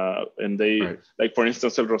money. And they, right. Like for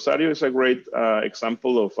instance, El Rosario is a great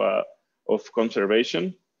example of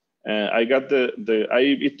conservation. I got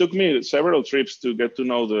it took me several trips to get to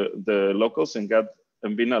know the locals and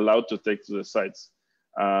been allowed to take to the sites.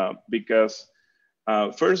 Because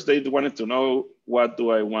first they wanted to know, what do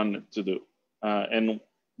I want to do? And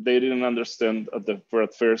they didn't understand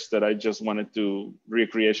at first that I just wanted to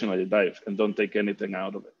recreationally dive and don't take anything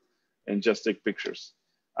out of it and just take pictures.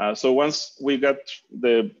 So once we got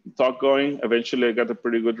the talk going, eventually I got a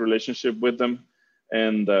pretty good relationship with them.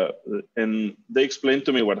 And they explained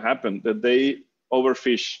to me what happened, that they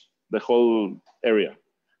overfish the whole area.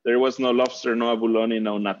 There was no lobster, no abalone,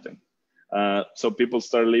 no nothing. So people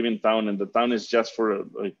start leaving town, and the town is just for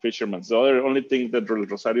fishermen. The only thing that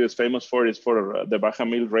Rosario is famous for is for the Baja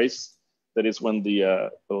Mil race. That is when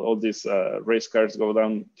all these race cars go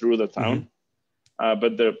down through the town. Mm-hmm.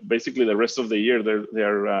 But basically the rest of the year, they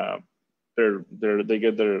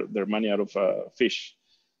get their money out of fish.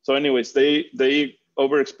 So anyways, they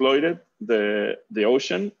overexploited the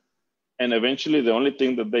ocean, and eventually the only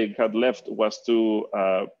thing that they had left was to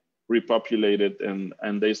repopulate it,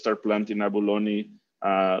 and they start planting abalone.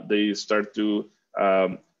 They start to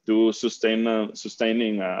do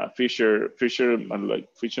sustaining fishermen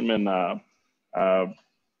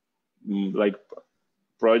like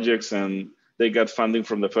projects, and they got funding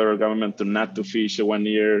from the federal government to not to fish 1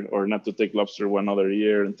 year or not to take lobster one other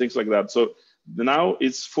year and things like that. So now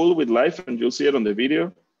it's full with life, and you'll see it on the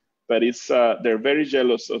video. But it's they're very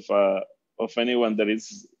jealous of anyone that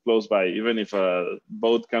is close by. Even if a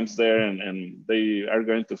boat comes there and they are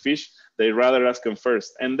going to fish, they rather ask them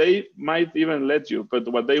first. And they might even let you, but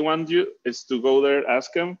what they want you is to go there,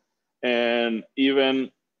 ask them, and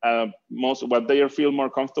even what they feel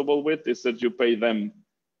more comfortable with is that you pay them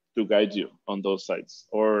to guide you on those sites,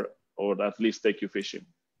 or at least take you fishing.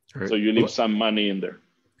 Right. So you leave some money in there.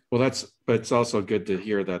 Well, but it's also good to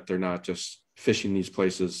hear that they're not just fishing these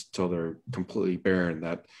places till they're completely barren,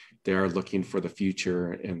 that they are looking for the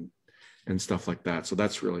future and stuff like that. So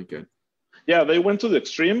that's really good. Yeah, they went to the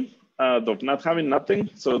extreme of not having nothing.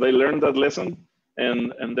 So they learned that lesson,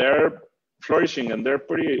 and they're flourishing, and they're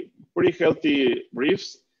pretty healthy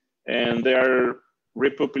reefs, and they are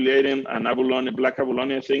repopulating an abalone, black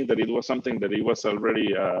abalone. I think that it was something that it was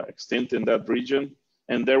already extinct in that region.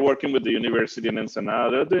 And they're working with the university in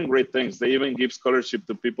Ensenada. They're doing great things. They even give scholarship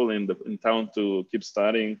to people in town to keep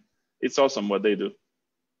studying. It's awesome what they do.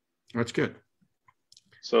 That's good.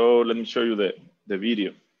 So let me show you the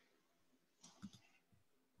video.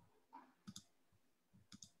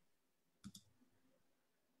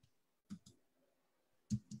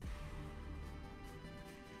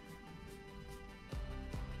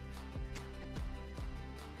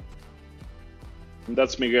 And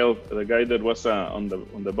that's Miguel, the guy that was on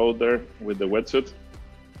the boat there with the wetsuit.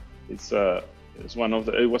 It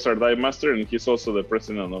was our dive master, and he's also the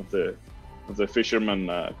president of the fisherman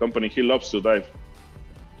company. He loves to dive,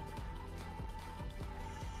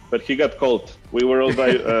 but he got cold. We were all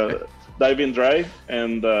diving dry,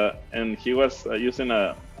 and he was using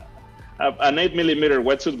an 8mm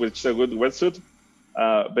wetsuit, which is a good wetsuit,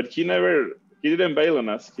 but he didn't bail on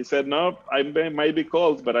us. He said, "No, I might be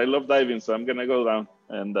cold, but I love diving, so I'm gonna go down."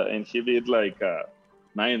 And he did like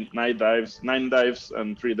 9 dives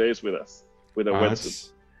and 3 days with us with a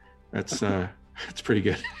wetsuit. That's pretty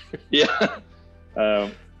good. Yeah.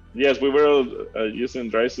 Yes, we were all using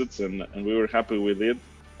dry suits, and we were happy with it.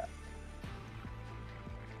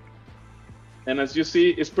 And as you see,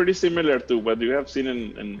 it's pretty similar to what you have seen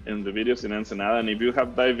in the videos in Ensenada. And if you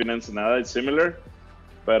have dived in Ensenada, it's similar.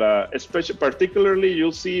 But especially, particularly,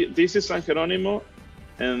 you'll see this is San Jeronimo,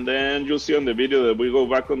 and then you'll see on the video that we go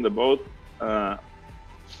back on the boat.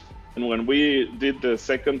 And when we did the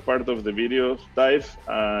second part of the video dive,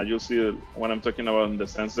 you'll see what I'm talking about in the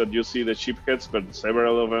sense that you see the sheepheads, but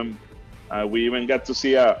several of them. We even got to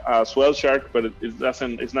see a swell shark, but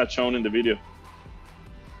it's not shown in the video.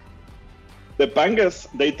 The pangas,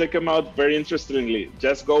 they take them out very interestingly.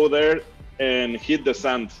 Just go there and hit the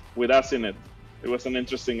sand with us in it. It was an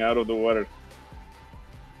interesting out of the water.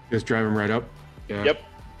 Just drive them right up. Yeah. Yep.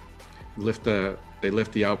 They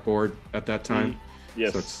lift the outboard at that time.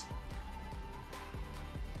 Yes. So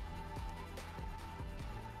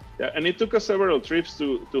yeah, and it took us several trips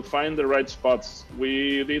to find the right spots.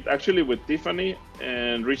 We did actually with Tiffany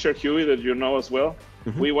and Richard Huey, that you know as well.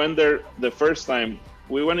 Mm-hmm. We went there the first time.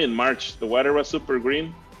 We went in March. The water was super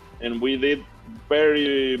green, and we dived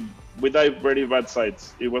very bad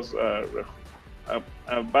sites. It was a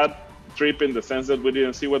bad trip in the sense that we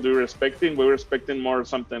didn't see what we were expecting. We were expecting more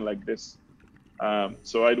something like this.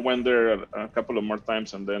 So I went there a couple of more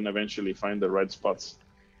times and then eventually find the right spots.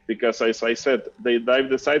 Because as I said, they dive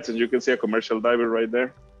the sites, and you can see a commercial diver right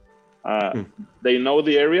there. They know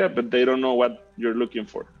the area, but they don't know what you're looking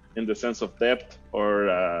for in the sense of depth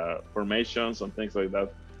or formations and things like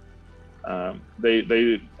that.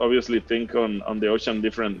 They obviously think on the ocean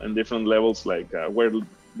different levels, like where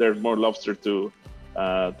there's more lobster to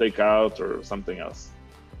take out or something else.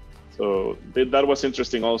 So that was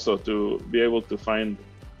interesting also, to be able to find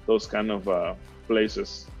those kind of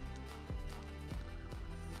places.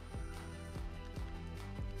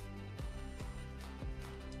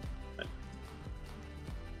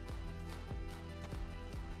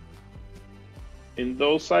 In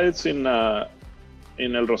those sites in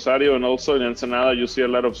El Rosario and also in Ensenada, you see a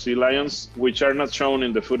lot of sea lions, which are not shown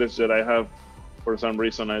in the footage that I have. For some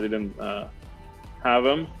reason, I didn't have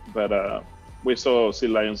them, but we saw sea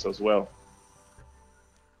lions as well.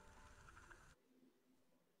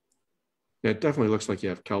 Yeah, it definitely looks like you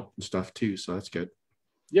have kelp and stuff too, so that's good.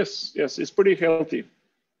 Yes, it's pretty healthy.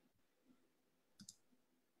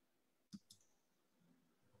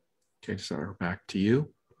 Okay, so we're back to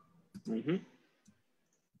you. Mm-hmm.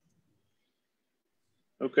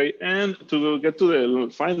 Okay, and to get to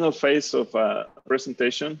the final phase of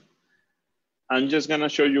presentation, I'm just gonna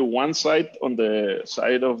show you one site on the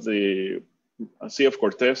side of the Sea of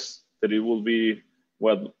Cortes, that it will be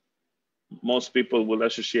what most people will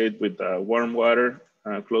associate with warm water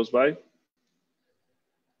close by.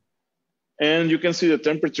 And you can see the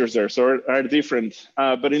temperatures there, so are different.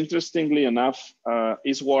 But interestingly enough,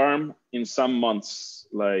 it's warm in some months,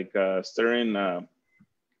 like starting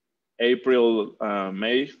April,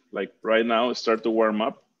 May, like right now, it starts to warm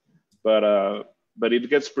up, but it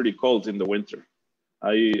gets pretty cold in the winter.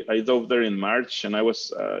 I dove there in March, and I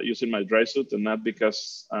was using my dry suit, and not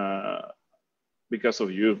because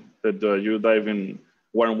of you, that you dive in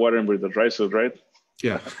warm water with the dry suit, right?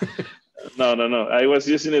 Yeah. No. I was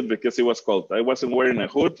using it because it was cold. I wasn't wearing a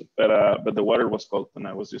hood, but the water was cold, and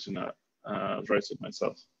I was using a dry suit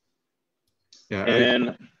myself.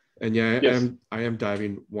 Yeah. And yeah, yes. I am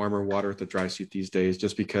diving warmer water with the dry suit these days,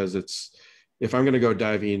 just because if I'm going to go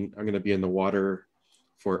diving, I'm going to be in the water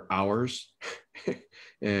for hours.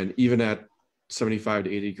 And even at 75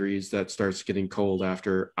 to 80 degrees, that starts getting cold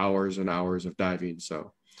after hours and hours of diving.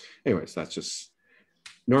 So anyways, that's just,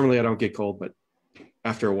 normally I don't get cold, but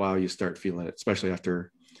after a while you start feeling it, especially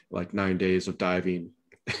after like 9 days of diving.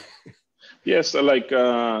 Yes, like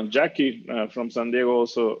Jackie from San Diego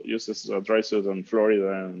also uses a dry suit in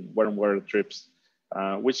Florida and warm water trips,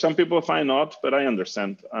 which some people find odd, but I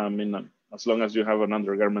understand. I mean, as long as you have an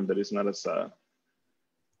undergarment that is not as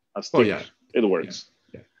thick, yeah. It works.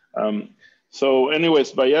 Yeah. So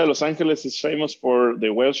anyways, Bahia Los Angeles is famous for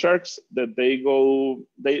the whale sharks that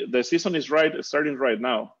the season is starting right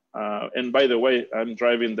now. And by the way, I'm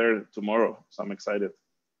driving there tomorrow, so I'm excited.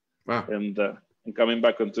 Wow. And coming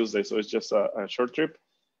back on Tuesday, so it's just a short trip.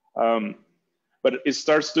 But it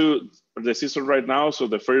starts the season right now. So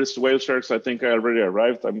the first whale sharks, I think, I already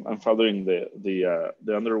arrived. I'm following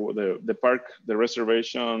the park, the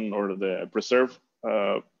reservation or the preserve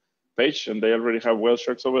page, and they already have whale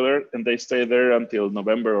sharks over there, and they stay there until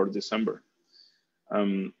November or December.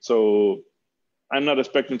 So I'm not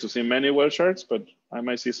expecting to see many whale sharks, but I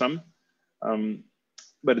might see some.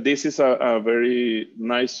 But this is a very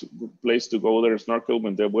nice place to go there, snorkel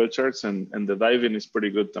with the whale sharks, and the diving is pretty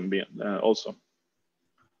good also.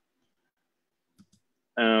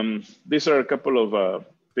 These are a couple of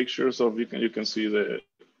pictures of, you can see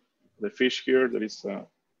the fish here that is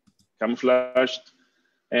camouflaged.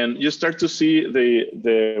 And you start to see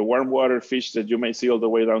the warm water fish that you may see all the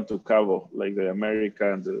way down to Cabo, like the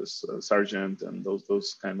America and the Sargent and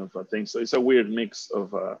those kind of things. So it's a weird mix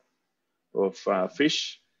of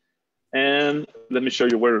fish. And let me show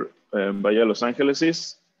you where Bahia Los Angeles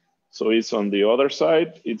is. So it's on the other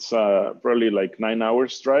side. It's probably like 9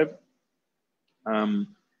 hours drive.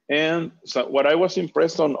 And so what I was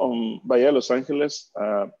impressed on Bahia Los Angeles,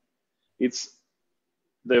 it's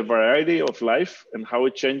the variety of life and how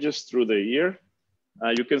it changes through the year.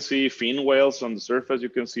 You can see fin whales on the surface. You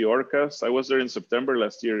can see orcas. I was there in September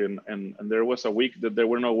last year, and there was a week that there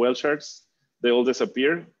were no whale sharks. They all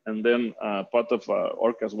disappeared, and then a pot of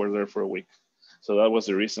orcas were there for a week. So that was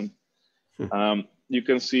the reason. You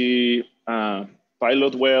can see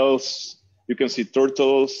pilot whales. You can see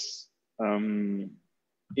turtles.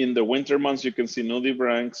 In the winter months, you can see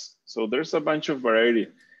nudibranchs. So there's a bunch of variety.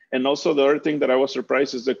 And also the other thing that I was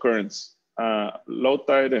surprised is the currents. Low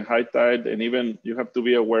tide and high tide, and even you have to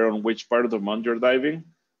be aware on which part of the month you're diving.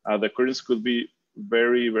 The currents could be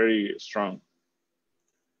very, very strong.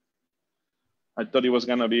 I thought it was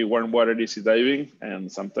gonna be warm water, easy diving,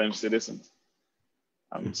 and sometimes it isn't.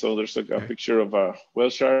 So there's a picture of a whale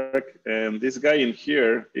shark, and this guy in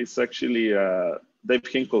here is actually Dave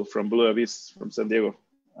Hinkle from Blue Abyss from San Diego.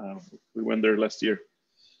 We went there last year.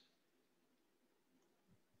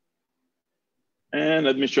 And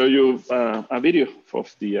let me show you a video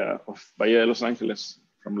of of Bahia Los Angeles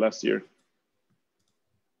from last year.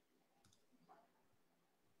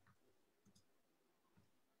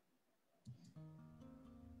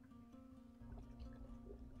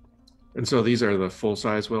 And so these are the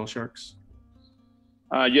full-size whale sharks?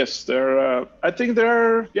 Yes, they're. I think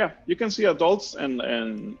they're. Yeah, you can see adults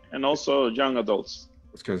and also young adults.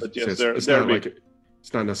 Because yes, it's not like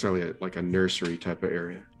it's not necessarily like a nursery type of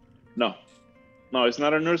area. No, it's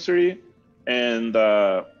not a nursery. And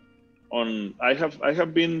I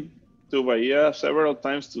have been to Bahia several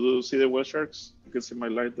times to see the whale sharks. You can see my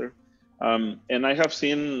light there. And I have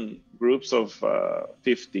seen groups of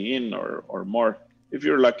 15 or more. If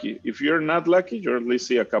you're lucky. If you're not lucky, you'll at least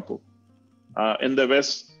see a couple. And the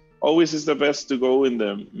best, always is the best to go in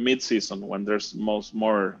the mid-season when there's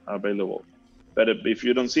more available. But if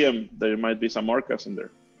you don't see them, there might be some orcas in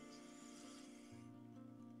there.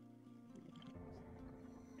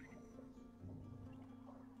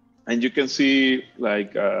 And you can see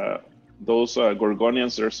like those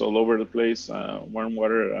gorgonians, there's all over the place, warm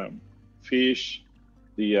water fish.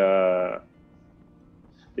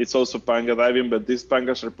 It's also panga diving, but these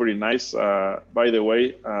pangas are pretty nice. By the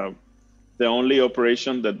way, the only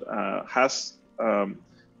operation that has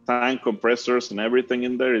tank compressors and everything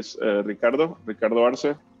in there is Ricardo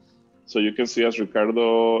Arce. So you can see us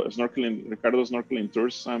Ricardo snorkeling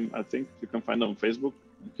tours. I think you can find him on Facebook.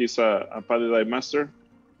 He's a PADI dive master,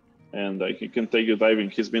 and he can take you diving.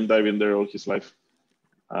 He's been diving there all his life,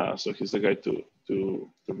 so he's the guy to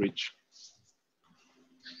reach.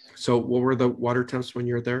 So what were the water temps when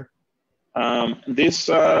you were there? These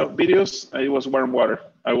videos, it was warm water.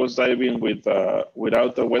 I was diving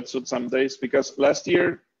without a wetsuit some days because last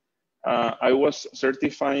year I was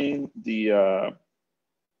certifying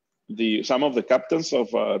some of the captains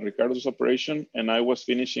of Ricardo's operation, and I was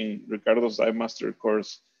finishing Ricardo's dive master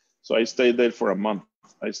course. So I stayed there for a month.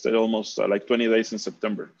 I stayed almost like 20 days in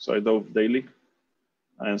September. So I dove daily,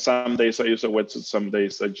 and some days I used a wetsuit. Some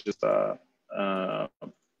days I just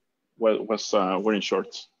was wearing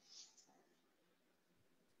shorts.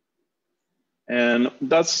 And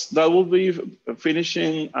that will be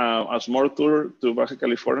finishing a small tour to Baja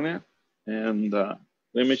California. And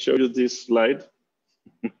let me show you this slide.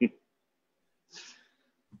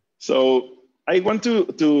 So I want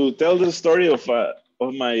to tell the story of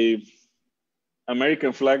my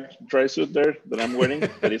American flag dry suit there that I'm wearing,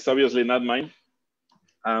 that is obviously not mine.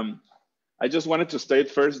 I just wanted to state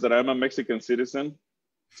first that I'm a Mexican citizen.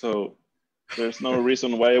 So there's no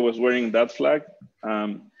reason why I was wearing that flag.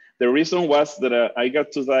 The reason was that I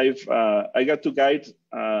got to guide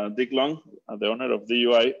Dick Long, the owner of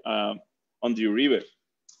DUI, on the Uribe.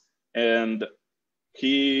 And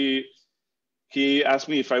he asked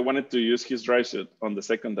me if I wanted to use his dry suit on the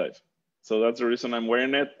second dive. So that's the reason I'm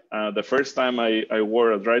wearing it. The first time I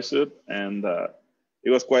wore a dry suit, and it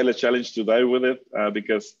was quite a challenge to dive with it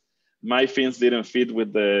because my fins didn't fit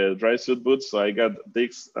with the dry suit boots. So I got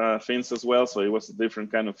Dick's fins as well. So it was a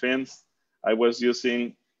different kind of fins. I was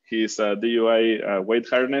using his DUI weight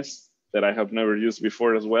harness that I have never used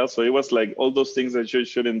before as well. So it was like all those things that you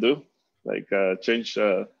shouldn't do, like change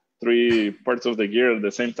three parts of the gear at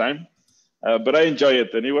the same time. But I enjoy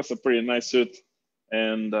it, and it was a pretty nice suit.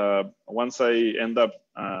 And once I end up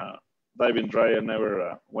diving dry, I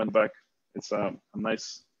never went back. It's a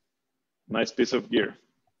nice piece of gear.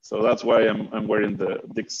 So that's why I'm wearing the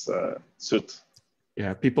Dick's suit.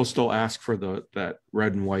 Yeah, people still ask for that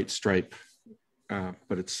red and white stripe,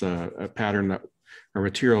 but it's a pattern that or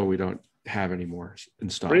material we don't have anymore in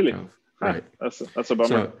stock. Really? Right. That's a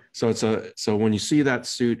bummer. So when you see that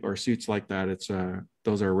suit or suits like that, it's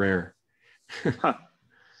those are rare. Huh.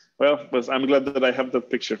 Well, but I'm glad that I have that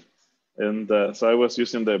picture. And so I was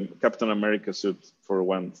using the Captain America suit for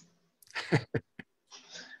one.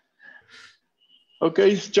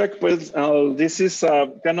 Okay, Jack, but this is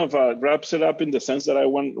kind of wraps it up in the sense that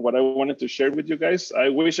what I wanted to share with you guys. I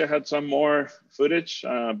wish I had some more footage,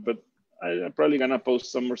 but I'm probably gonna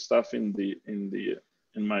post some more stuff in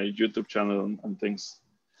my YouTube channel and things.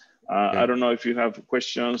 I don't know if you have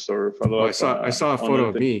questions or follow up. I saw a photo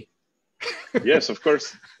of me. Yes, of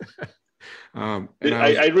course. And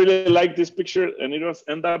I really like this picture, and it was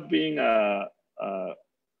end up being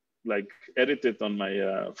like edited on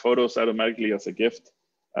my photos automatically as a gift,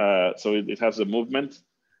 so it has a movement.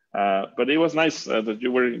 But it was nice that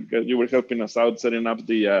you were helping us out setting up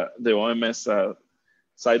the OMS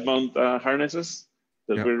side mount harnesses.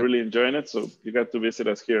 That we're really enjoying it. So you got to visit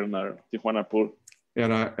us here in our Tijuana pool.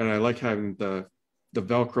 And I like having the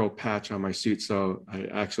Velcro patch on my suit. So I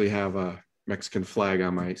actually have a Mexican flag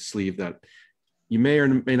on my sleeve that you may or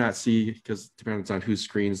may not see, because it depends on whose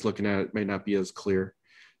screen's looking at it. It may not be as clear.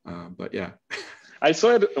 But yeah. I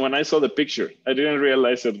saw it when I saw the picture. I didn't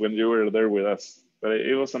realize it when you were there with us, but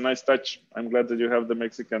it was a nice touch. I'm glad that you have the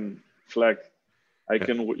Mexican flag. I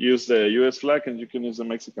can use the US flag and you can use the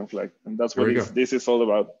Mexican flag. And that's what this is all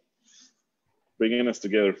about, bringing us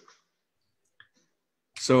together.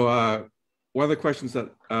 So one of the questions that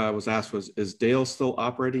was asked was, is Dale still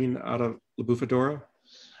operating out of La Bufadora?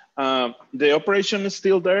 The operation is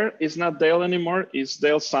still there. It's not Dale anymore. It's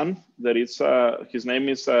Dale's son. That is, his name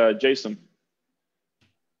is Jason.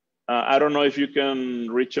 I don't know if you can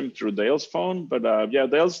reach him through Dale's phone, but yeah,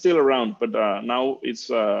 Dale's still around. But now it's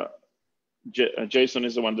Jason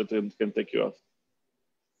is the one that can take you off.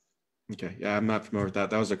 Okay, yeah, I'm not familiar with that.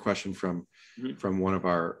 That was a question from one of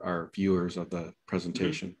our viewers of the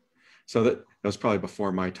presentation. So that was probably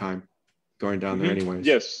before my time going down there, anyways.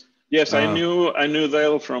 Yes, I knew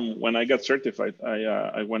Dale from when I got certified.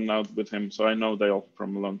 I went out with him, so I know Dale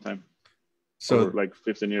from a long time. So like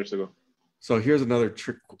 15 years ago. So here's another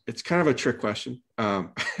trick. It's kind of a trick question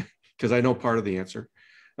because I know part of the answer.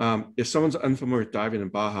 If someone's unfamiliar with diving in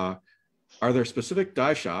Baja, are there specific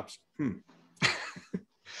dive shops?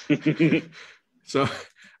 So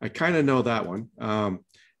I kind of know that one.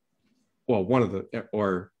 Well, one of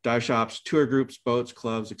or dive shops, tour groups, boats,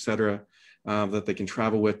 clubs, etc., that they can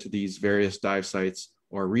travel with to these various dive sites,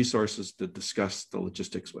 or resources to discuss the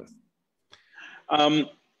logistics with.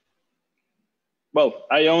 Well,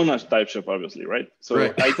 I own a dive shop, obviously, right? So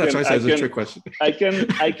right. That's why I said it's a trick question. I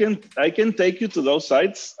can take you to those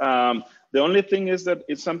sites. The only thing is that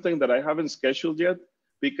it's something that I haven't scheduled yet,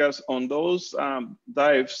 because on those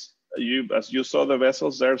dives, as you saw the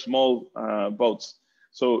vessels, they're small boats.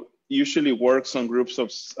 So usually works on groups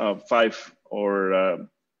of 5 or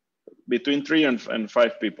between 3 and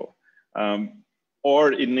 5 people.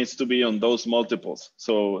 Or it needs to be on those multiples,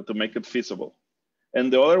 so to make it feasible.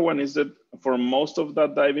 And the other one is that for most of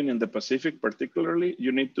that diving in the Pacific particularly,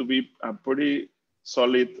 you need to be a pretty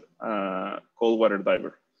solid cold water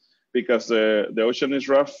diver, because the ocean is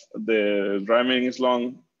rough, the driving is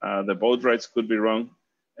long, the boat rides could be wrong.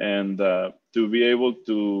 And to be able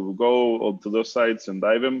to go to those sites and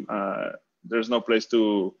dive them, there's no place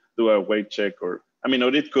to do a weight check, or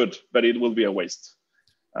it could, but it will be a waste.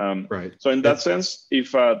 Right. So in that sense,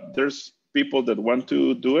 if there's people that want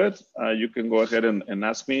to do it, you can go ahead and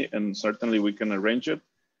ask me, and certainly we can arrange it.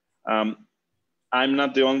 I'm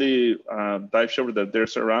not the only dive shop that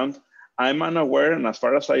there's around. I'm unaware, and as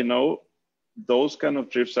far as I know, those kind of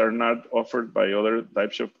trips are not offered by other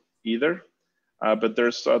dive shops either. But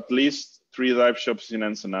there's at least 3 dive shops in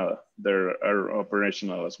Ensenada that are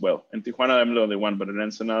operational as well. In Tijuana, I'm the only one, but in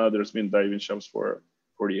Ensenada, there's been diving shops for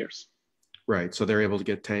 40 years. Right, so they're able to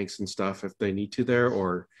get tanks and stuff if they need to there,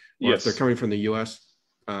 or if they're coming from the U.S.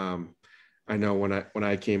 I know when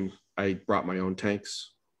I came, I brought my own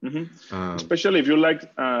tanks. Especially if you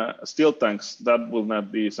like steel tanks, that will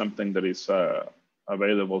not be something that is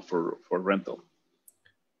available for rental.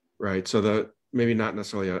 Right, so maybe not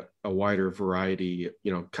necessarily a wider variety,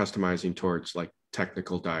 customizing towards like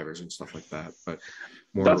technical divers and stuff like that, but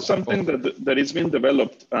more. That's something that is being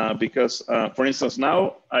developed because, for instance,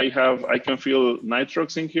 now I can feel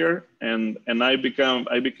nitrox in here, and I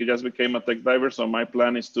just became a tech diver. So my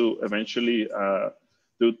plan is to eventually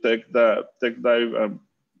do tech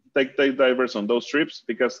divers on those trips,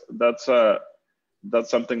 because that's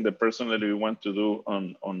something that personally we want to do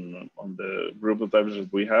on the group of divers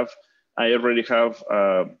that we have. I already have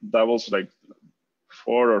doubles, like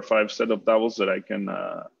 4 or 5 set of doubles that I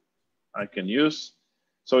can use.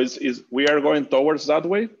 So we are going towards that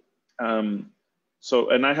way. And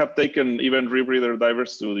I have taken even rebreather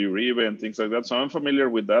divers to the Uribe and things like that. So I'm familiar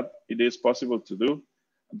with that. It is possible to do.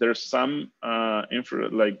 There's some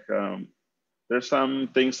there's some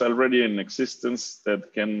things already in existence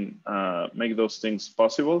that can make those things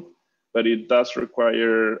possible, but it does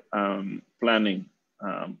require planning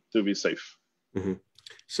to be safe. Mm-hmm.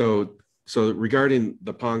 So regarding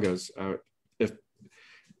the pangas,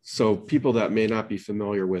 so people that may not be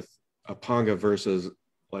familiar with a panga versus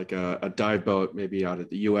like a dive boat, maybe out of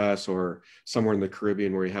the US or somewhere in the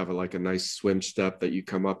Caribbean where you have a nice swim step that you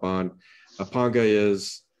come up on. A panga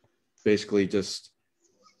is basically just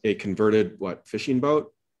a converted fishing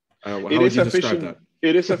boat? How would you describe that?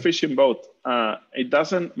 It is a fishing boat. It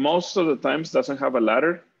doesn't, most of the times, doesn't have a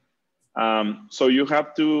ladder. So you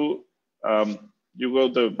have to, you go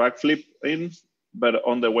the backflip in, but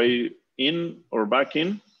on the way in or back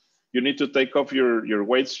in, you need to take off your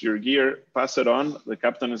weights, your gear, pass it on. The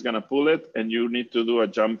captain is going to pull it, and you need to do a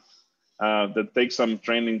jump that takes some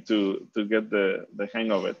training to get the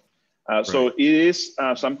hang of it. Right. So it is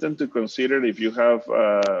something to consider if you have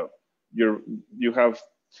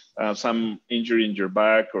some injury in your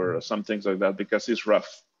back or some things like that, because it's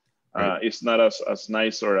rough. Right. It's not as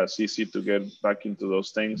nice or as easy to get back into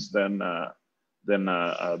those things than a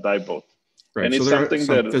dive boat. Right. And so it's there something are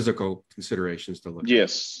some that physical considerations to look at.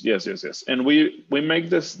 Yes. And we make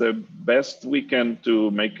this the best we can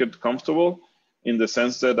to make it comfortable, in the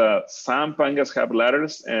sense that some pangas have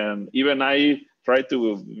ladders, and even I try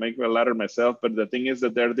to make a ladder myself, but the thing is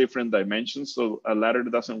that there are different dimensions, so a ladder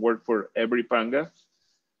doesn't work for every panga.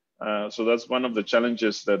 So that's one of the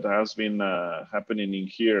challenges that has been happening in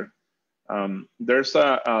here. There's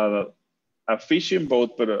a fishing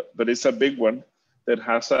boat, but it's a big one that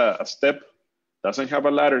has a step. Doesn't have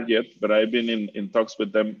a ladder yet, but I've been in talks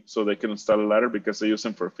with them so they can install a ladder, because they use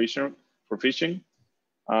them for fishing.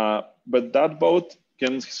 But that boat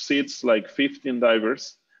can seat like 15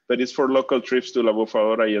 divers, but it's for local trips to La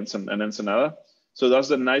Bufadora and Ensenada. So that's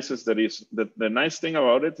the nicest that is. The nice thing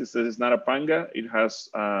about it is that it's not a panga. It has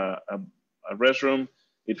a restroom.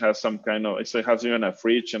 It has some kind of, it has even a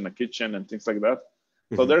fridge and a kitchen and things like that.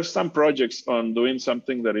 Mm-hmm. So there's some projects on doing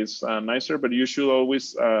something that is nicer, but you should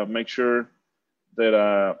always make sure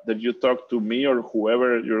that you talk to me or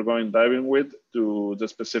whoever you're going diving with to the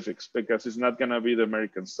specifics, because it's not going to be the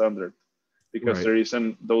American standard, because right. There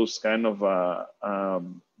isn't those kind of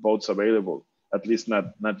boats available, at least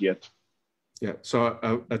not yet. Yeah,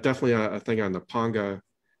 so definitely a thing on the panga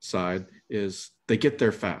side is they get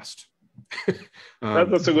there fast.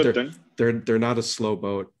 That's a good thing. They're not a slow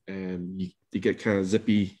boat, and you get kind of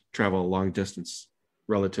zippy travel a long distance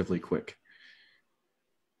relatively quick.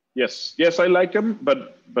 Yes, I like them,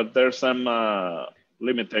 but there's some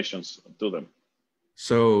limitations to them.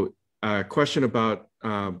 So a question about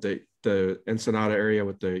the Ensenada area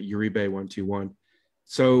with the Uribe 121.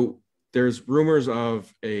 So there's rumors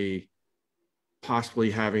of possibly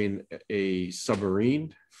having a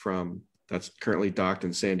submarine that's currently docked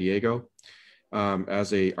in San Diego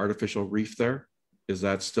as a artificial reef there. Is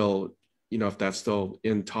that still, if that's still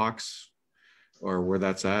in talks or where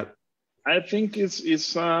that's at? I think it's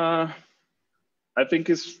the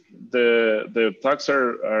talks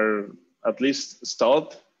are at least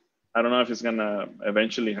stalled. I don't know if it's gonna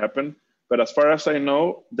eventually happen, but as far as I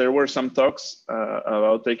know, there were some talks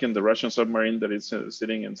about taking the Russian submarine that is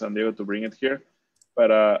sitting in San Diego to bring it here,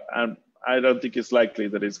 but I don't think it's likely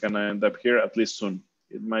that it's gonna end up here, at least soon.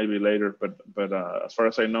 It might be later, but as far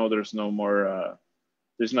as I know, there's no more.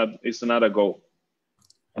 It's not a go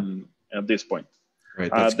at this point.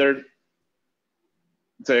 Right.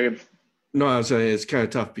 No, I was saying it's kind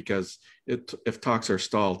of tough because if talks are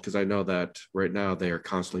stalled, because I know that right now they are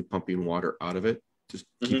constantly pumping water out of it, just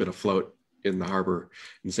keep it afloat in the harbor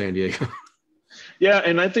in San Diego. Yeah,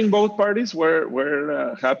 and I think both parties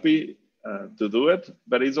were happy to do it,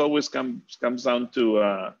 but it always comes down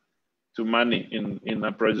to money in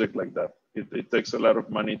a project like that. It takes a lot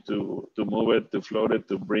of money to move it, to float it,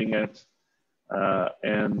 to bring it,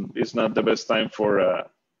 and it's not the best time for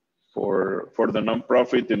for the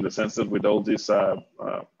nonprofit, in the sense that with all this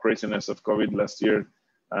craziness of COVID last year,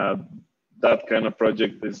 that kind of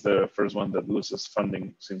project is the first one that loses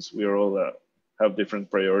funding, since we are all have different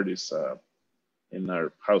priorities in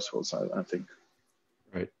our households, I think.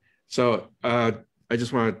 Right. So I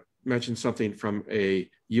just want to mention something from a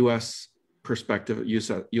U.S. perspective,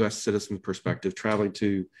 U.S. citizen perspective.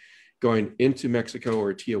 Going into Mexico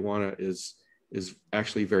or Tijuana is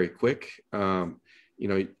actually very quick.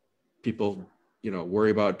 People, worry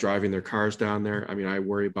about driving their cars down there. I mean, I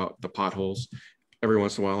worry about the potholes. Every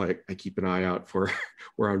once in a while, I keep an eye out for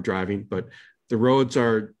where I'm driving, but the roads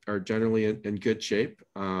are generally in good shape.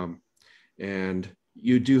 And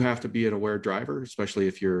you do have to be an aware driver, especially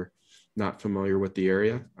if you're not familiar with the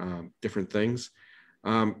area, different things.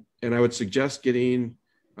 And I would suggest getting,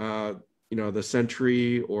 the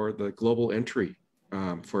Sentry or the Global Entry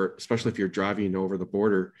especially if you're driving over the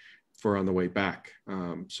border for on the way back.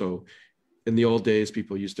 So in the old days,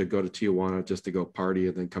 people used to go to Tijuana just to go party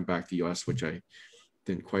and then come back to the US, which I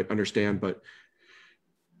didn't quite understand, but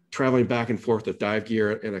traveling back and forth with dive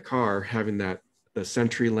gear in a car, having the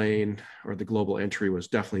Sentry lane or the Global Entry was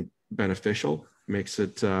definitely beneficial. Makes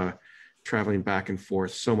it traveling back and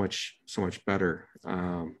forth so much better,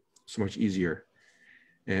 so much easier.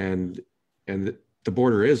 And the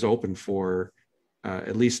border is open for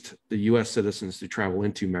at least the US citizens to travel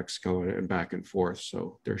into Mexico and back and forth.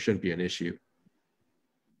 So there shouldn't be an issue.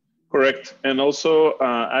 Correct. And also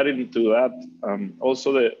adding to that,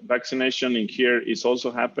 also the vaccination in here is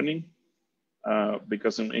also happening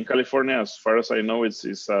because in California, as far as I know,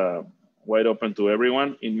 it's wide open to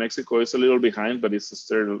everyone. In Mexico, it's a little behind, but it's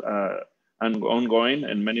still ongoing,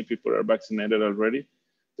 and many people are vaccinated already.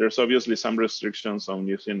 There's obviously some restrictions on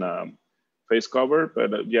using face cover,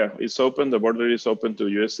 but yeah, it's open. The border is open to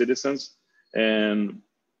US citizens. And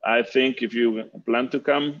I think if you plan to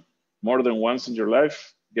come more than once in your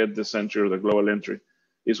life, get the Sentry or the Global Entry.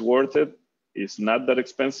 It's worth it. It's not that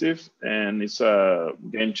expensive, and it's a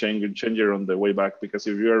game changer on the way back, because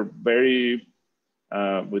if you're with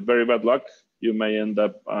very bad luck, you may end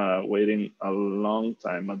up waiting a long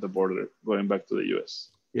time at the border going back to the US.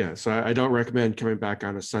 Yeah, so I don't recommend coming back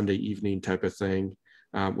on a Sunday evening type of thing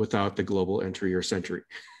without the Global Entry or Sentry.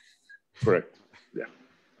 Correct. Yeah.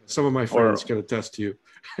 Some of my friends can attest to you.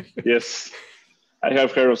 Yes, I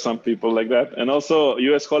have heard of some people like that. And also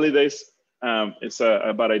US holidays, it's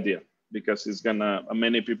a bad idea, because it's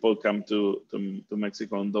many people come to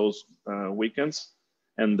Mexico on those weekends,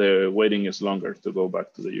 and the waiting is longer to go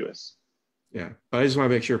back to the US. Yeah, but I just want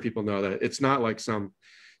to make sure people know that it's not like some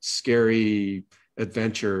scary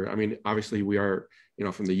adventure. I mean, obviously we are,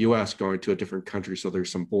 from the US going to a different country, so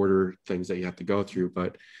there's some border things that you have to go through.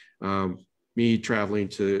 But me traveling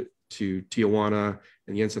to Tijuana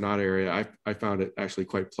and the Ensenada area, I found it actually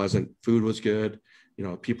quite pleasant. Food was good.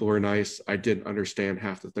 People were nice. I didn't understand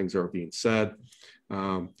half the things that were being said.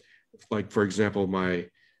 Like, for example,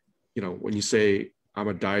 when you say I'm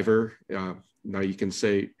a diver, now you can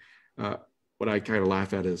say, what I kind of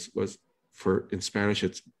laugh at was in Spanish,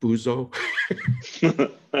 it's buzo.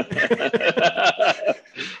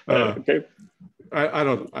 Okay.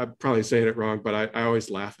 I'm probably saying it wrong, but I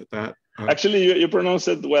always laugh at that. Actually, you pronounce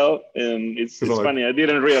it well, and it's funny. I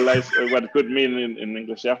didn't realize what it could mean in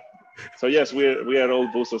English. Yeah. So yes, we are all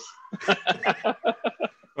buzos.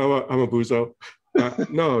 I'm a buzo.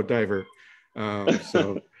 No, diver.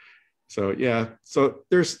 So yeah. So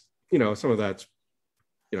there's, some of that's,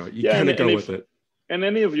 you kind of go with it. And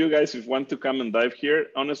any of you guys, if you want to come and dive here,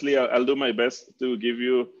 honestly, I'll do my best to give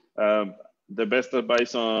you the best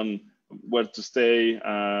advice on where to stay,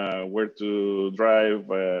 where to drive,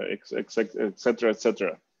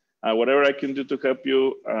 etc. Whatever I can do to help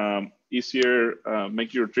you easier,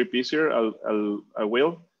 make your trip easier, I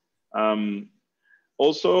will.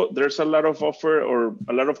 Also, there's a lot of offer or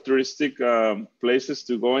a lot of touristic places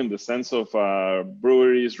to go, in the sense of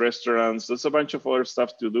breweries, restaurants. There's a bunch of other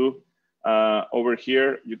stuff to do. Over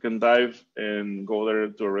here, you can dive and go there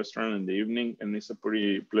to a restaurant in the evening, and it's a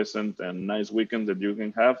pretty pleasant and nice weekend that you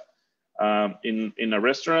can have. In a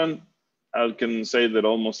restaurant, I can say that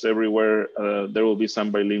almost everywhere there will be some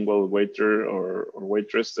bilingual waiter or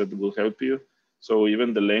waitress that will help you. So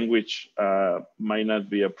even the language might not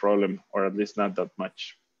be a problem, or at least not that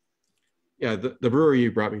much. Yeah, the brewery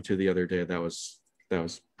you brought me to the other day, that was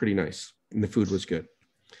pretty nice, and the food was good.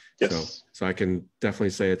 Yes. So I can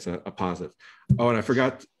definitely say it's a positive. Oh, and I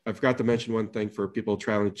forgot to mention one thing for people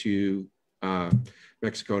traveling to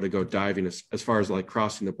Mexico to go diving. As far as like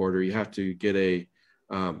crossing the border, you have to get a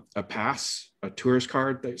pass, a tourist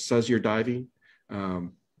card that says you're diving,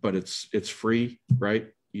 but it's free, right?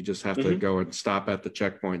 You just have to go and stop at the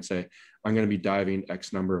checkpoint and say, I'm going to be diving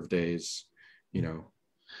X number of days, you know.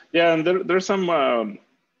 Yeah, and there's some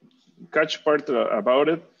catch part about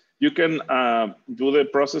it. You can do the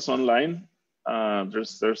process online.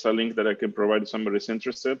 There's a link that I can provide if somebody's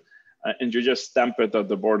interested, and you just stamp it at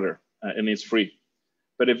the border, and it's free.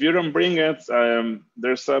 But if you don't bring it,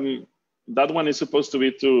 there's some, that one is supposed to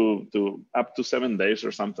be to up to 7 days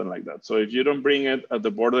or something like that. So if you don't bring it at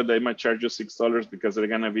the border, they might charge you $6 because they're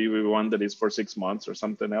gonna be one that is for 6 months or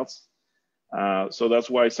something else. So that's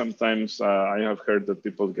why sometimes I have heard that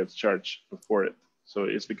people get charged for it. So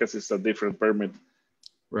it's because it's a different permit.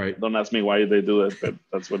 Right. Don't ask me why they do it, but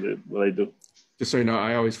that's what they do. Just so you know,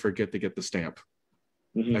 I always forget to get the stamp.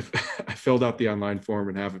 I filled out the online form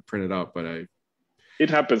and have it printed out, but it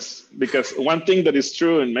happens because one thing that is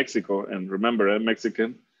true in Mexico, and remember, I'm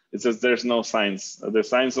Mexican, it says there's no signs. The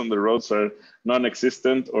signs on the roads are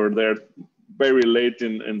non-existent, or they're very late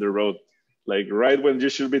in the road. Like right when you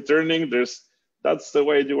should be turning, that's the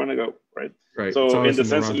way you want to go, right? Right. So in the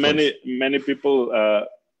sense, many people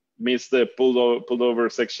miss the pulled over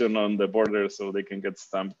section on the border, so they can get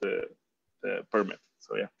stamped the permit.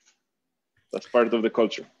 So yeah, that's part of the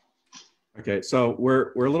culture. Okay, so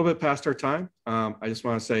we're a little bit past our time. I just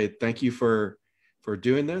want to say thank you for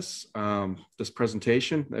doing this this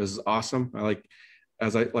presentation. It was awesome. Like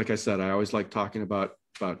I said, I always like talking about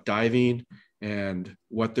diving and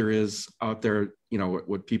what there is out there. You know,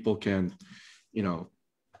 what people can, you know,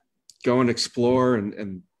 go and explore,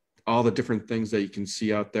 and all the different things that you can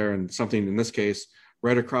see out there. And something in this case,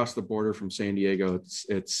 right across the border from San Diego,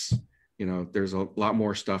 it's you know, there's a lot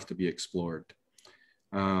more stuff to be explored.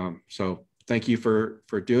 So thank you for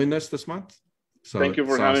doing this month. So thank you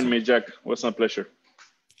for having me, Jack. It was a pleasure.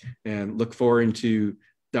 And look forward to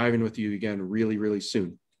diving with you again really, really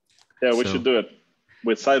soon. Yeah, we should do it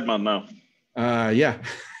with side mount now. Yeah.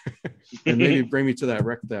 And maybe bring me to that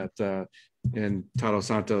wreck that in Todos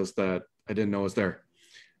Santos that I didn't know was there.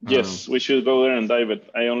 Yes, we should go there and dive it.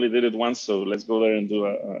 I only did it once, so let's go there and do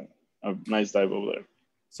a nice dive over there.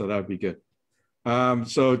 So that would be good.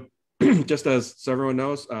 So just as everyone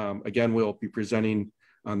knows, again, we'll be presenting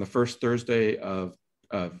on the first Thursday of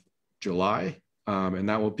July, and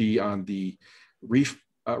that will be on the reef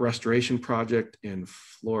restoration project in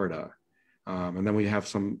Florida. And then we have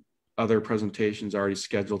some other presentations already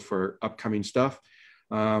scheduled for upcoming stuff.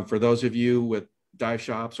 For those of you with dive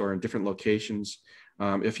shops or in different locations,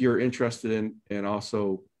 if you're interested in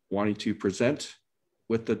also wanting to present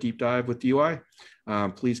with the deep dive with DUI,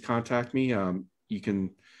 please contact me. You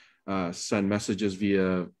can send messages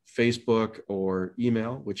via Facebook or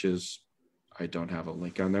email, which is, I don't have a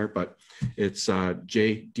link on there, but it's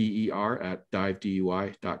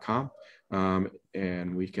jder@divedui.com.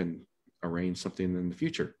 And we can arrange something in the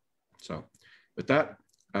future. So with that,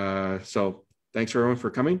 so thanks everyone for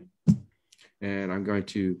coming. And I'm going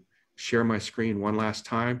to share my screen one last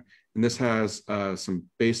time. And this has some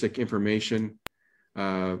basic information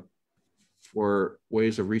for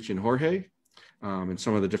ways of reaching Jorge and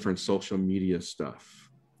some of the different social media stuff.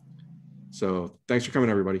 So thanks for coming,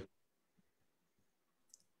 everybody.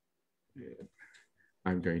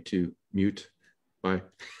 I'm going to mute. Bye.